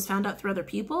bad news was found out through other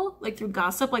people, like through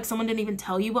gossip, like someone didn't even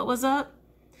tell you what was up.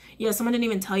 Yeah, someone didn't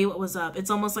even tell you what was up. It's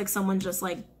almost like someone just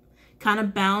like kind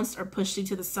of bounced or pushed you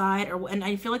to the side, and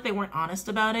I feel like they weren't honest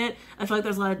about it. I feel like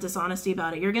there's a lot of dishonesty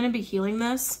about it. You're going to be healing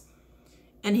this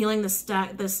and healing this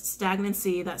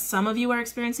stagnancy that some of you are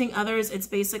experiencing. Others, it's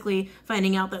basically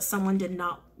finding out that someone did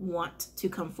not want to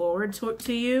come forward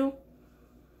to you.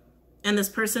 And this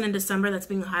person in December that's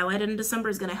being highlighted in December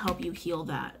is going to help you heal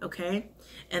that, okay?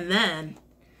 And then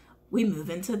we move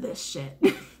into this shit.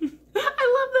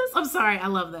 I love this. I'm sorry. I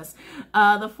love this.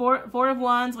 The four of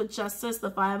Wands with Justice,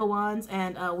 the 5 of Wands,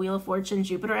 and Wheel of Fortune,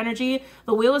 Jupiter energy.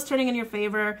 The wheel is turning in your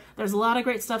favor. There's a lot of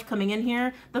great stuff coming in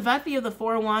here. The fact that you have the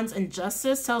 4 of Wands and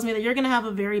Justice tells me that you're going to have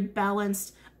a very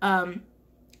balanced home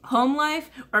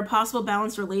life or possible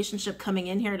balanced relationship coming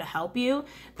in here to help you.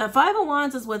 The 5 of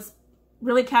Wands is what's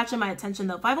really catching my attention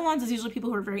though. 5 of Wands is usually people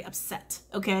who are very upset,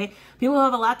 okay? People who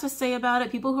have a lot to say about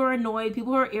it, people who are annoyed,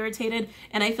 people who are irritated,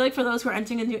 and I feel like for those who are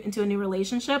entering into a new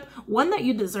relationship, one that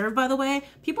you deserve, by the way,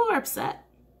 people are upset.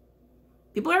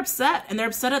 People are upset, and they're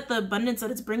upset at the abundance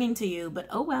that it's bringing to you, but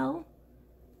oh well.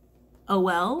 Oh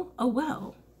well, oh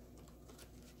well.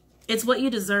 It's what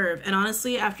you deserve, and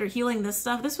honestly, after healing this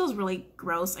stuff, this feels really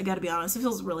gross, I gotta be honest. It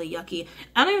feels really yucky.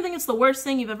 I don't even think it's the worst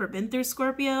thing you've ever been through,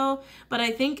 Scorpio, but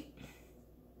I think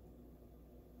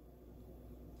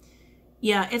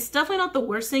yeah, it's definitely not the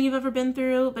worst thing you've ever been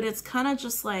through, but it's kind of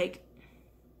just like,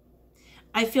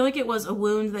 I feel like it was a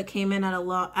wound that came in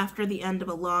after the end of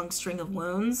a long string of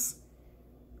wounds.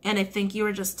 And I think you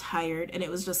were just tired, and it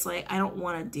was just like, I don't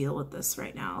want to deal with this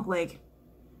right now. Like,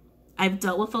 I've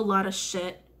dealt with a lot of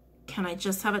shit. Can I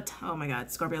just have oh my God,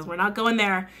 Scorpios, we're not going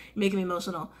there. You're making me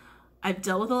emotional. I've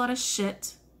dealt with a lot of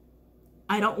shit.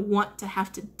 I don't want to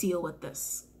have to deal with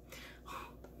this.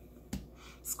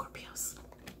 Scorpios.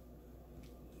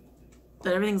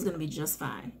 But everything's going to be just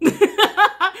fine.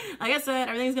 Like I said,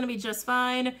 everything's going to be just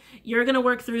fine. You're going to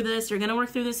work through this. You're going to work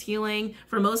through this healing.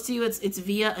 For most of you, it's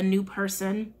via a new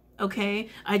person, okay?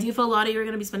 I do feel a lot of you are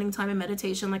going to be spending time in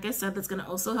meditation. Like I said, that's going to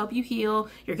also help you heal.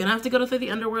 You're going to have to go through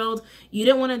the underworld. You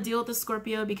didn't want to deal with the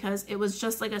Scorpio because it was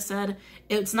just, like I said,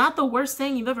 it's not the worst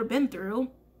thing you've ever been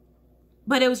through.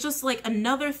 But it was just like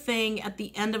another thing at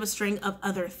the end of a string of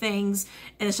other things.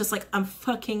 And it's just like, I'm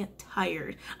fucking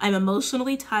tired. I'm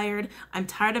emotionally tired. I'm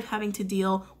tired of having to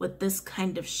deal with this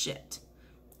kind of shit.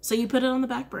 So you put it on the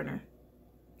back burner.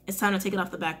 It's time to take it off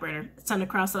the back burner. It's time to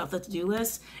cross it off the to-do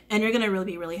list. And you're going to really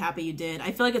be really happy you did.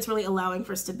 I feel like it's really allowing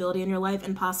for stability in your life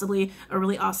and possibly a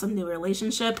really awesome new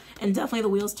relationship. And definitely the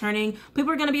wheels turning.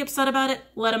 People are going to be upset about it.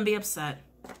 Let them be upset.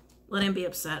 Let him be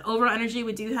upset. Overall energy,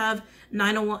 we do have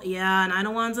 9 of Wands. Yeah, 9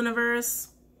 of Wands in a verse.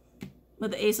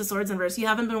 With the Ace of Swords in verse. You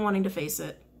haven't been wanting to face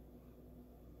it.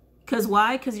 Because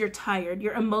why? Because you're tired.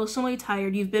 You're emotionally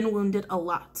tired. You've been wounded a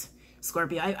lot,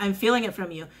 Scorpio. I'm feeling it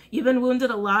from you. You've been wounded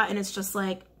a lot, and it's just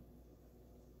like,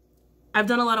 I've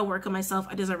done a lot of work on myself.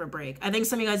 I deserve a break. I think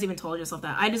some of you guys even told yourself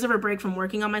that. I deserve a break from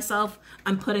working on myself.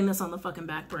 I'm putting this on the fucking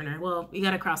back burner. Well, you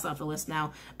got to cross off the list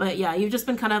now. But yeah, you've just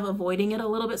been kind of avoiding it a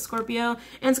little bit, Scorpio.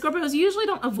 And Scorpios usually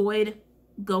don't avoid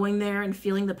going there and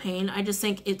feeling the pain. I just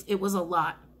think it was a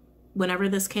lot. Whenever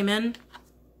this came in,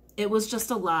 it was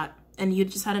just a lot. And you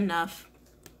just had enough.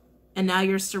 And now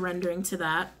you're surrendering to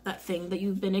that thing that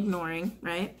you've been ignoring,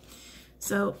 right?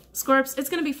 So, Scorps, it's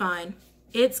going to be fine.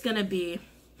 It's going to be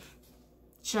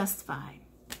just fine.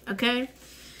 Okay?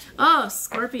 Oh,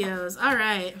 Scorpios. All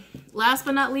right. Last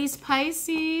but not least,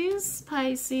 Pisces.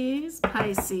 Pisces.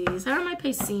 Pisces. How are my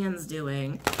Pisceans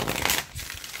doing?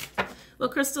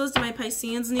 What crystals do my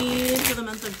Pisceans need for the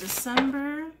month of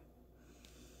December?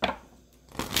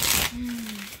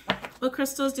 What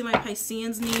crystals do my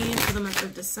Pisceans need for the month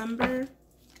of December?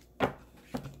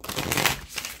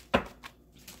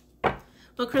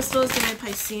 What crystals do my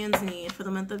Pisceans need for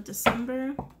the month of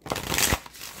December?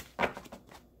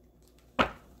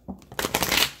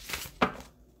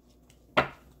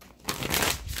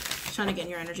 Trying to get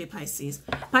in your energy, Pisces.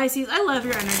 Pisces, I love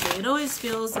your energy. It always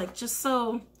feels like just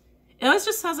so, it always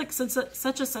just has like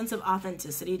such a sense of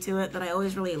authenticity to it that I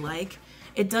always really like.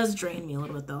 It does drain me a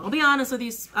little bit though. I'll be honest with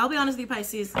you,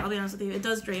 Pisces. I'll be honest with you. It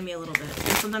does drain me a little bit.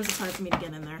 And sometimes it's hard for me to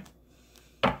get in there.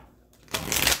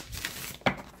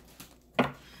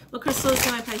 What crystals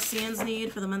do my Pisceans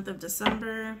need for the month of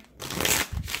December?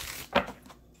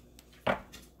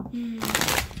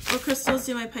 What crystals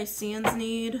do my Pisceans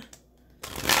need?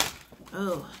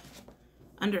 Oh,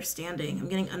 understanding. I'm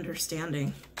getting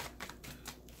understanding.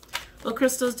 What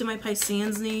crystals do my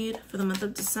Pisceans need for the month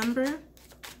of December?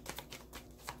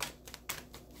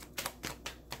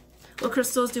 What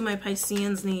crystals do my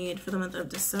Pisceans need for the month of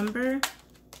December?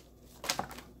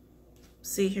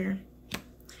 See here.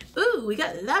 Ooh, we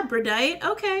got labradorite.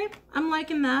 Okay, I'm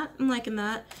liking that. I'm liking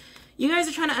that. You guys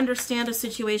are trying to understand a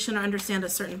situation or understand a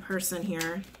certain person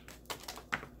here.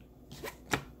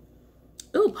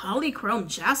 Ooh, polychrome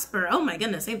jasper. Oh my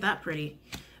goodness, ain't that pretty?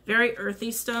 Very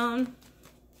earthy stone.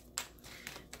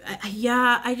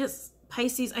 Yeah,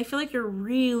 Pisces, I feel like you're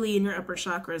really in your upper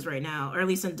chakras right now, or at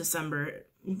least in December.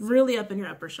 Really up in your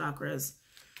upper chakras.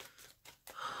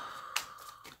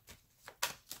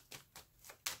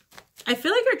 I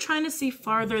feel like you're trying to see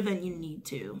farther than you need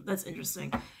to. That's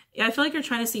interesting. Yeah, I feel like you're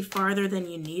trying to see farther than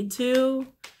you need to.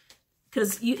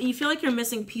 Because you feel like you're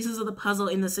missing pieces of the puzzle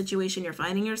in the situation you're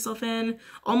finding yourself in.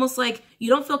 Almost like you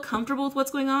don't feel comfortable with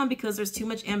what's going on because there's too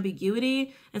much ambiguity.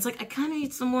 And it's like, I kind of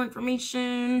need some more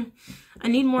information. I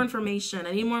need more information.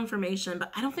 I need more information.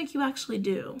 But I don't think you actually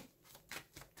do.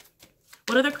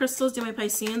 What other crystals do my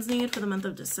Pisceans need for the month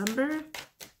of December?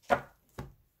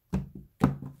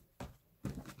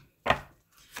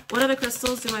 What other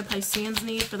crystals do my Pisceans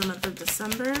need for the month of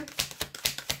December?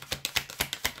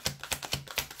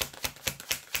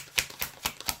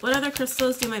 What other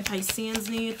crystals do my Pisceans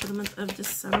need for the month of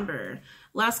December?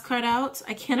 Last card out.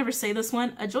 I can't ever say this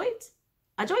one. Ajoit.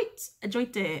 Ajoit.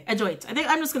 Ajoite. Ajoit. I think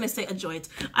I'm just going to say ajoit.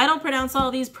 I don't pronounce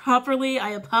all these properly. I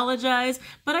apologize.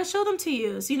 But I show them to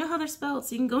you. So you know how they're spelled.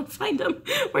 So you can go and find them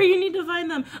where you need to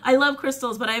find them. I love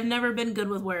crystals, but I've never been good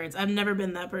with words. I've never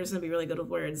been that person to be really good with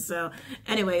words. So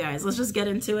anyway, guys, let's just get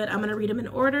into it. I'm going to read them in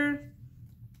order.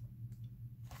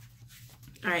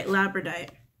 All right, labradorite.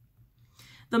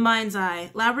 The mind's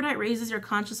eye. Labradorite raises your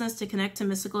consciousness to connect to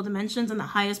mystical dimensions and the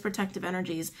highest protective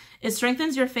energies. It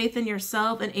strengthens your faith in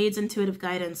yourself and aids intuitive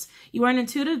guidance. You are an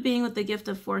intuitive being with the gift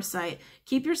of foresight.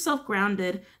 Keep yourself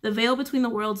grounded. The veil between the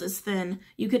worlds is thin.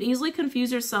 You could easily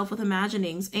confuse yourself with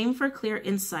imaginings. Aim for clear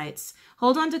insights.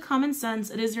 Hold on to common sense.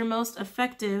 It is your most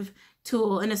effective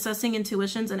tool in assessing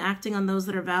intuitions and acting on those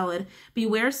that are valid.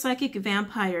 Beware psychic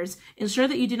vampires. Ensure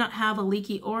that you do not have a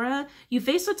leaky aura. You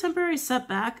face a temporary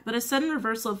setback, but a sudden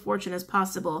reversal of fortune is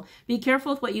possible. Be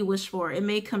careful with what you wish for. It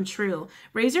may come true.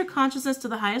 Raise your consciousness to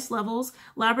the highest levels.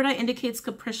 Labradorite indicates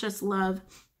capricious love.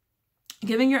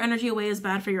 Giving your energy away is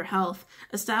bad for your health.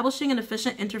 Establishing an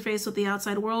efficient interface with the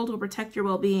outside world will protect your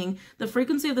well-being. The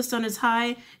frequency of the stone is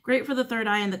high, great for the third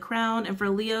eye and the crown, and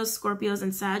for Leos, Scorpios,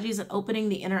 and Saggies, and opening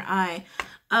the inner eye.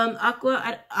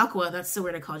 Aqua, that's so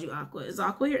weird I called you Aqua. Is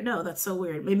Aqua here? No, that's so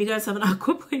weird. Maybe you guys have an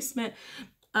Aqua placement.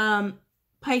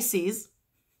 Pisces.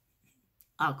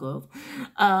 Aqua.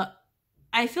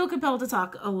 I feel compelled to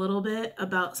talk a little bit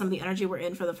about some of the energy we're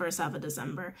in for the first half of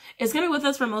December. It's going to be with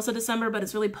us for most of December, but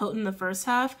it's really potent in the first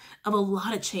half of a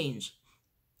lot of change.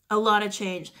 A lot of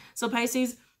change. So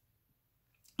Pisces,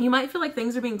 you might feel like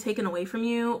things are being taken away from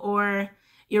you, or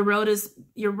your road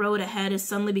ahead is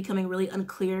suddenly becoming really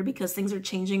unclear because things are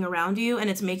changing around you, and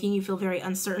it's making you feel very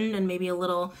uncertain and maybe a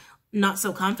little not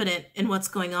so confident in what's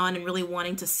going on and really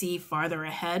wanting to see farther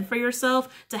ahead for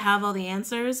yourself to have all the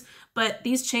answers. But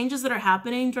these changes that are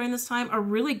happening during this time are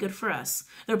really good for us.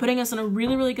 They're putting us in a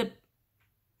really, really good...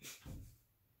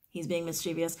 He's being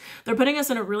mischievous. They're putting us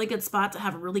in a really good spot to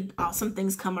have really awesome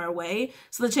things come our way.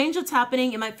 So the change that's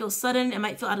happening, it might feel sudden, it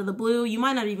might feel out of the blue. You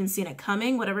might not even seen it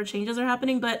coming, whatever changes are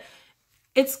happening, but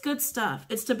it's good stuff.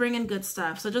 It's to bring in good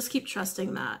stuff. So just keep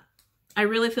trusting that. I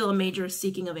really feel a major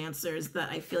seeking of answers that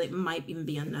I feel like might even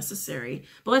be unnecessary.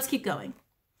 But let's keep going.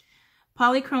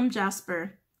 Polychrome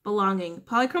Jasper. Belonging.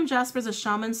 Polychrome Jasper is a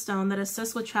shaman stone that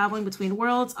assists with traveling between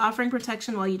worlds, offering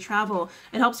protection while you travel.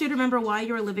 It helps you to remember why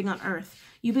you are living on Earth.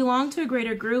 You belong to a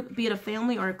greater group, be it a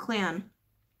family or a clan.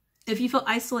 If you feel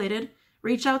isolated,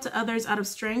 reach out to others out of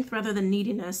strength rather than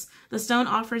neediness. The stone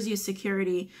offers you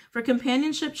security. For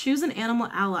companionship, choose an animal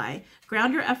ally.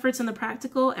 Ground your efforts in the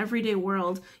practical, everyday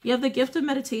world. You have the gift of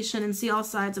meditation and see all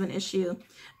sides of an issue.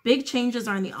 Big changes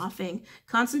are in the offing.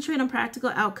 Concentrate on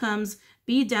practical outcomes.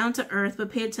 Be down to earth,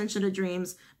 but pay attention to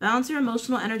dreams. Balance your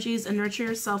emotional energies and nurture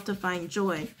yourself to find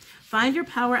joy. Find your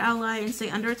power ally and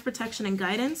stay under its protection and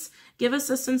guidance. Give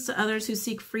assistance to others who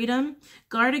seek freedom.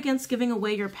 Guard against giving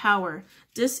away your power.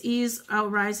 Dis-ease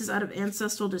arises out of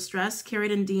ancestral distress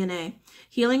carried in DNA.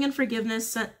 Healing and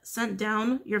forgiveness sent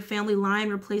down your family line.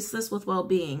 Replace this with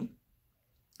well-being.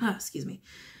 Excuse me.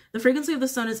 The frequency of the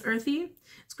stone is earthy.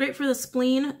 It's great for the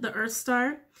spleen, the earth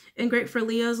star, and great for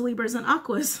Leos, Libras, and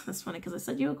Aquas. That's funny because I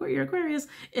said you're Aquarius.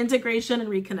 Integration and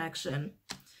reconnection.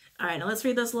 All right, now let's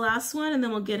read this last one, and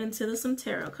then we'll get into some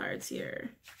tarot cards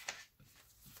here.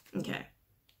 Okay.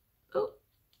 Oh,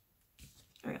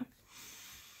 there we go.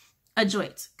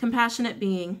 Adjoit, compassionate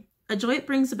being. Adjoit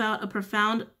brings about a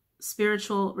profound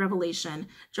spiritual revelation.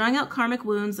 Drawing out karmic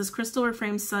wounds, this crystal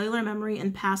reframes cellular memory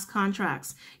and past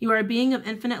contracts. You are a being of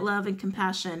infinite love and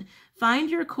compassion. Find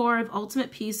your core of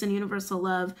ultimate peace and universal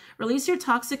love. Release your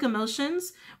toxic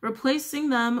emotions, replacing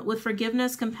them with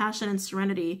forgiveness, compassion, and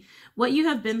serenity. What you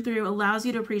have been through allows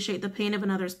you to appreciate the pain of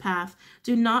another's path.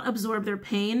 Do not absorb their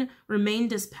pain. Remain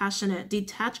dispassionate.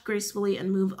 Detach gracefully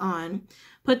and move on.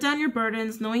 Put down your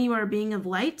burdens, knowing you are a being of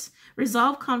light.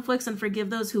 Resolve conflicts and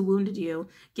forgive those who wounded you.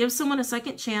 Give someone a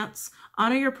second chance.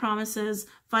 Honor your promises.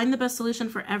 Find the best solution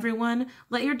for everyone.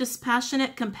 Let your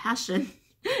dispassionate compassion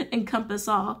encompass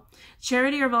all.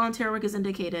 Charity or volunteer work is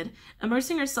indicated.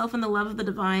 Immersing yourself in the love of the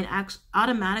divine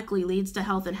automatically leads to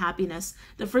health and happiness.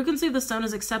 The frequency of the stone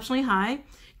is exceptionally high.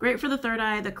 Great for the third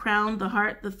eye, the crown, the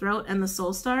heart, the throat, and the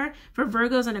soul star. For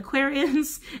Virgos and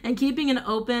Aquarians, and keeping an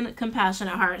open,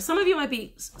 compassionate heart. Some of you might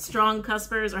be strong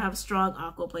cuspers or have strong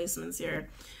aqua placements here.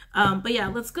 But yeah,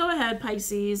 let's go ahead,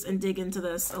 Pisces, and dig into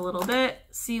this a little bit.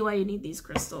 See why you need these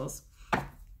crystals.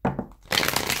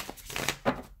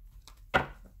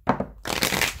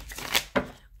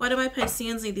 Why do my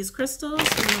Pisceans need these crystals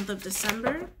for the month of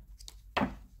December?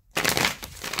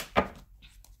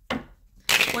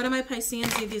 Why do my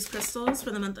Pisceans need these crystals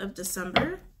for the month of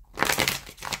December?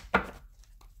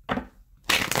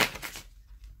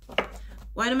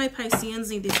 Why do my Pisceans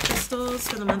need these crystals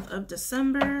for the month of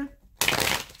December?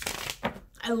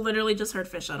 I literally just heard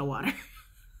fish out of water.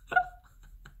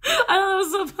 I thought that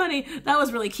was so funny. That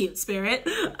was really cute, Spirit.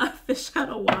 A fish out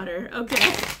of water.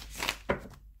 Okay.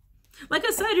 Like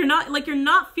I said, you're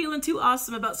not feeling too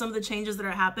awesome about some of the changes that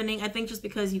are happening. I think just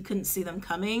because you couldn't see them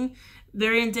coming.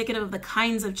 Very indicative of the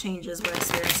kinds of changes we're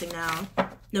experiencing now.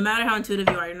 No matter how intuitive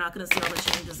you are, you're not going to see all the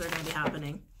changes that are going to be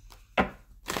happening.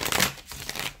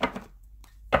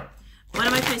 Why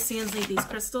do my Pisceans need these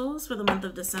crystals for the month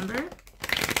of December?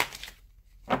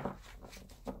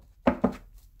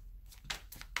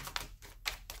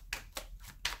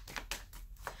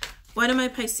 Why Why do my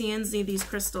Pisceans need these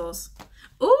crystals?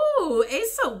 Ooh,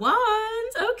 Ace of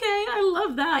Wands. Okay, I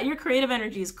love that. Your creative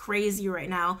energy is crazy right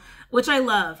now, which I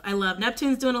love. I love.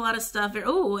 Neptune's doing a lot of stuff.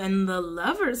 Oh, and the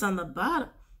Lovers on the bottom.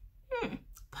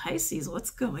 Pisces,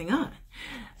 what's going on?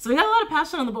 So we got a lot of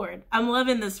passion on the board. I'm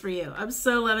loving this for you. I'm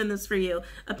so loving this for you.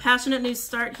 A passionate new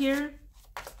start here.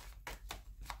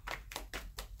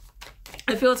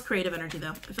 I feel it's creative energy, though.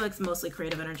 I feel like it's mostly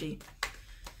creative energy.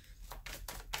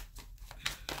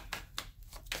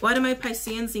 Why do my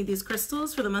Pisceans need these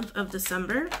crystals for the month of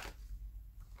December?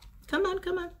 Come on,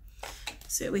 come on.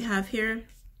 See what we have here.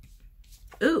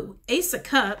 Ooh, Ace of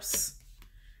Cups.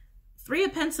 3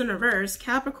 of Pentacles in reverse,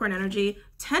 Capricorn energy.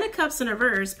 10 of Cups in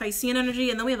reverse, Piscean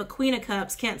energy. And then we have a Queen of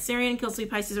Cups, Cancerian, could also be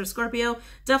Pisces or Scorpio.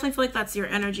 Definitely feel like that's your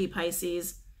energy,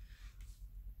 Pisces.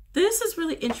 This is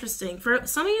really interesting. For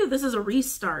some of you, this is a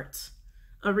restart.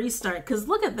 A restart. Because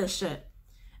look at this shit.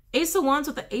 Ace of Wands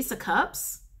with the Ace of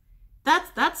Cups.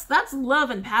 That's love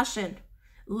and passion.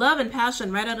 Love and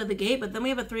passion right out of the gate. But then we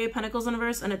have a 3 of Pentacles in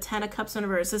reverse and a 10 of Cups in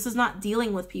reverse. This is not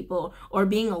dealing with people or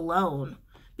being alone.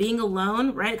 Being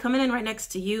alone, right? Coming in right next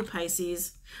to you,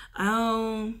 Pisces.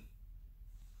 Oh,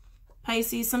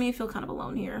 Pisces, some of you feel kind of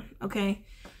alone here, okay?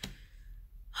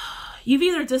 You've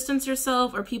either distanced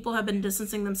yourself or people have been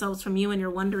distancing themselves from you and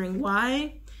you're wondering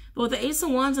why. But with the Ace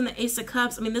of Wands and the Ace of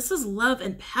Cups, I mean, this is love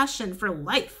and passion for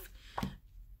life.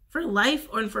 For life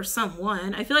or for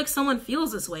someone. I feel like someone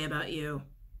feels this way about you.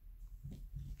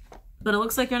 But it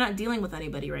looks like you're not dealing with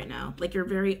anybody right now. Like you're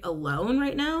very alone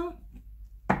right now.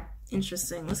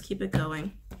 Interesting. Let's keep it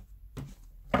going.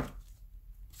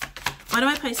 Why do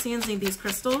my Pisceans need these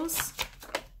crystals?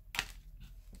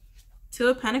 2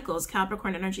 of Pentacles,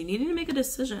 Capricorn energy. Needing to make a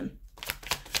decision.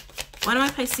 Why do my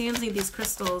Pisceans need these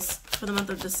crystals for the month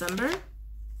of December?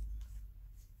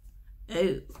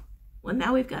 Oh, well,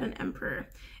 now we've got an Emperor.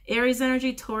 Aries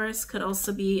energy, Taurus could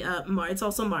also be Mars. It's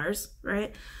also Mars,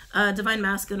 right? Divine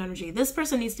masculine energy. This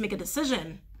person needs to make a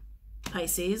decision,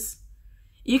 Pisces.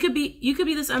 You could be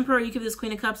this Emperor, you could be this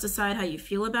Queen of Cups, decide how you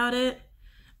feel about it.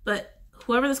 But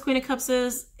whoever this Queen of Cups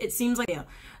is, it seems like, yeah.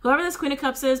 Whoever this Queen of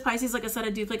Cups is, Pisces, like I said, I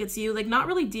do feel like it's you. Like not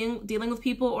really dealing with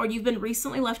people, or you've been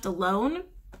recently left alone.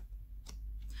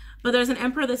 But there's an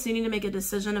Emperor that's needing to make a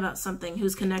decision about something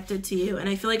who's connected to you. And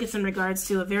I feel like it's in regards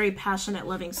to a very passionate,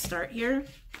 loving start here.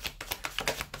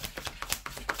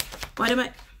 Why do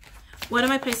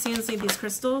my Pisceans need these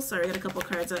crystals? Sorry, I got a couple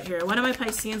cards out here. Why do my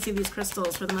Pisceans need these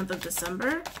crystals for the month of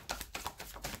December?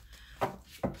 Oh,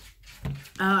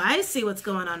 I see what's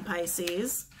going on,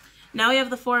 Pisces. Now we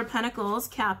have the 4 of Pentacles,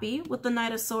 Cappy, with the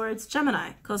Knight of Swords,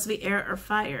 Gemini, close to be air or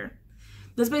fire.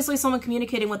 This is basically someone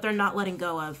communicating what they're not letting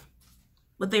go of.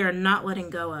 What they are not letting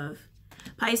go of.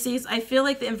 Pisces, I feel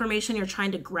like the information you're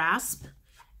trying to grasp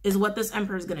is what this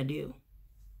Emperor is going to do.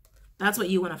 That's what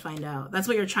you want to find out. That's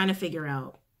what you're trying to figure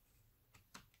out.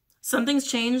 Something's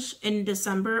changed in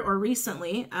December or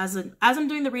recently. As I'm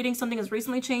doing the reading, something has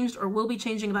recently changed or will be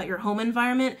changing about your home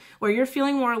environment where you're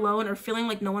feeling more alone or feeling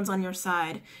like no one's on your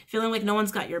side, feeling like no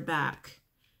one's got your back.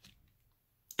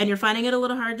 And you're finding it a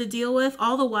little hard to deal with.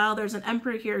 All the while, there's an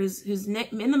Emperor here who's in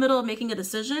the middle of making a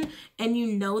decision, and you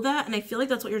know that, and I feel like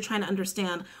that's what you're trying to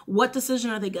understand. What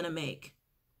decision are they going to make?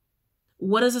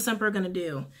 What is this Emperor going to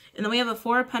do? And then we have a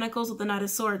 4 of Pentacles with the Knight of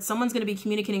Swords. Someone's going to be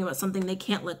communicating about something they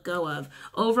can't let go of.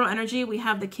 Overall energy, we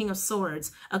have the King of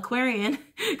Swords. Aquarian,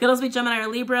 could also be Gemini or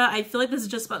Libra. I feel like this is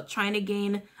just about trying to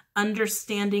gain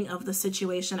understanding of the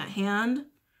situation at hand.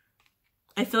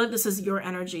 I feel like this is your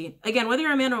energy. Again, whether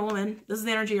you're a man or a woman, this is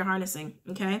the energy you're harnessing,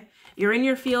 okay? You're in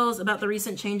your feels about the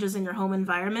recent changes in your home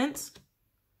environment.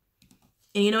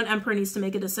 And you know an Emperor needs to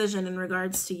make a decision in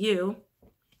regards to you.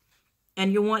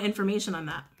 And you want information on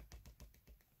that.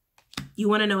 You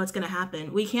want to know what's going to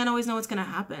happen. We can't always know what's going to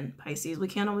happen, Pisces. We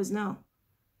can't always know.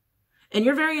 And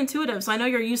you're very intuitive, so I know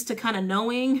you're used to kind of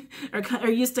knowing or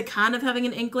used to kind of having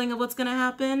an inkling of what's going to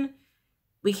happen.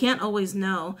 We can't always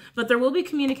know, but there will be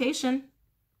communication.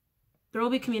 There will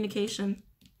be communication.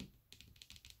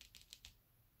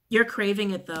 You're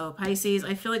craving it though, Pisces.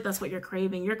 I feel like that's what you're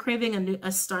craving. You're craving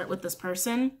a start with this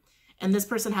person, and this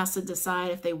person has to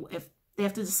decide if they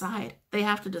have to decide. They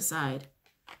have to decide.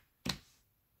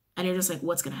 And you're just like,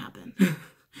 what's going to happen?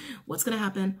 What's going to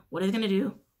happen? What are they going to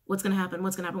do? What's going to happen?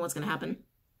 What's going to happen? What's going to happen?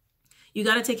 You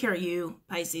got to take care of you,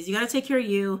 Pisces. You got to take care of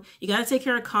you. You got to take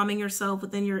care of calming yourself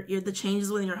within the changes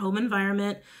within your home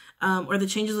environment, or the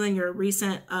changes within your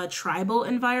recent tribal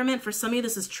environment. For some of you,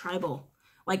 this is tribal,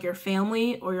 like your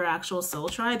family or your actual soul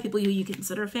tribe, people you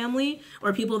consider family,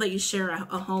 or people that you share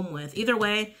a home with. Either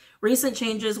way, recent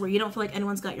changes where you don't feel like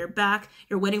anyone's got your back.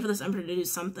 You're waiting for this Emperor to do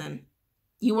something.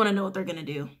 You want to know what they're going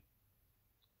to do.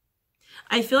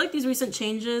 I feel like these recent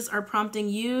changes are prompting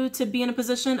you to be in a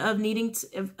position of needing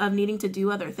to do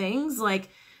other things. Like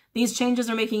these changes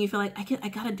are making you feel like I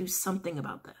gotta do something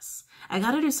about this. I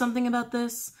gotta do something about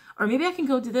this. Or maybe I can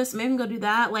go do this, maybe I can go do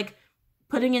that. Like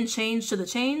putting in change to the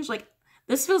change. Like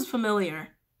this feels familiar.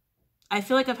 I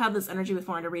feel like I've had this energy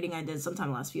before in a reading I did sometime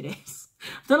the last few days.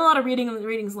 I've done a lot of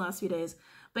readings the last few days.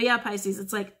 But yeah, Pisces,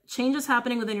 it's like change is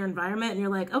happening within your environment and you're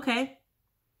like, okay,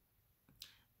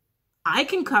 I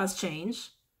can cause change,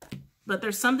 but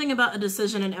there's something about a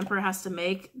decision an emperor has to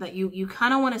make that you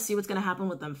kind of want to see what's going to happen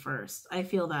with them first. I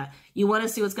feel that. You want to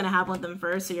see what's going to happen with them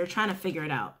first, so you're trying to figure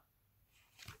it out.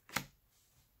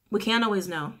 We can't always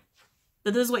know,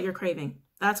 but this is what you're craving.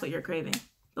 That's what you're craving,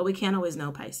 but we can't always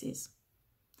know, Pisces.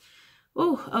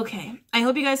 Oh, okay. I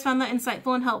hope you guys found that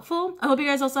insightful and helpful. I hope you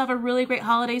guys also have a really great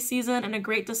holiday season and a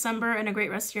great December and a great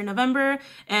rest of your November.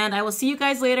 And I will see you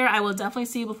guys later. I will definitely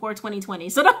see you before 2020.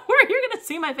 So don't worry, you're going to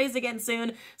see my face again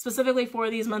soon, specifically for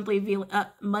these monthly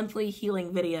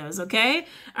healing videos, okay?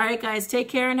 All right, guys, take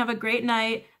care and have a great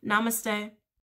night. Namaste.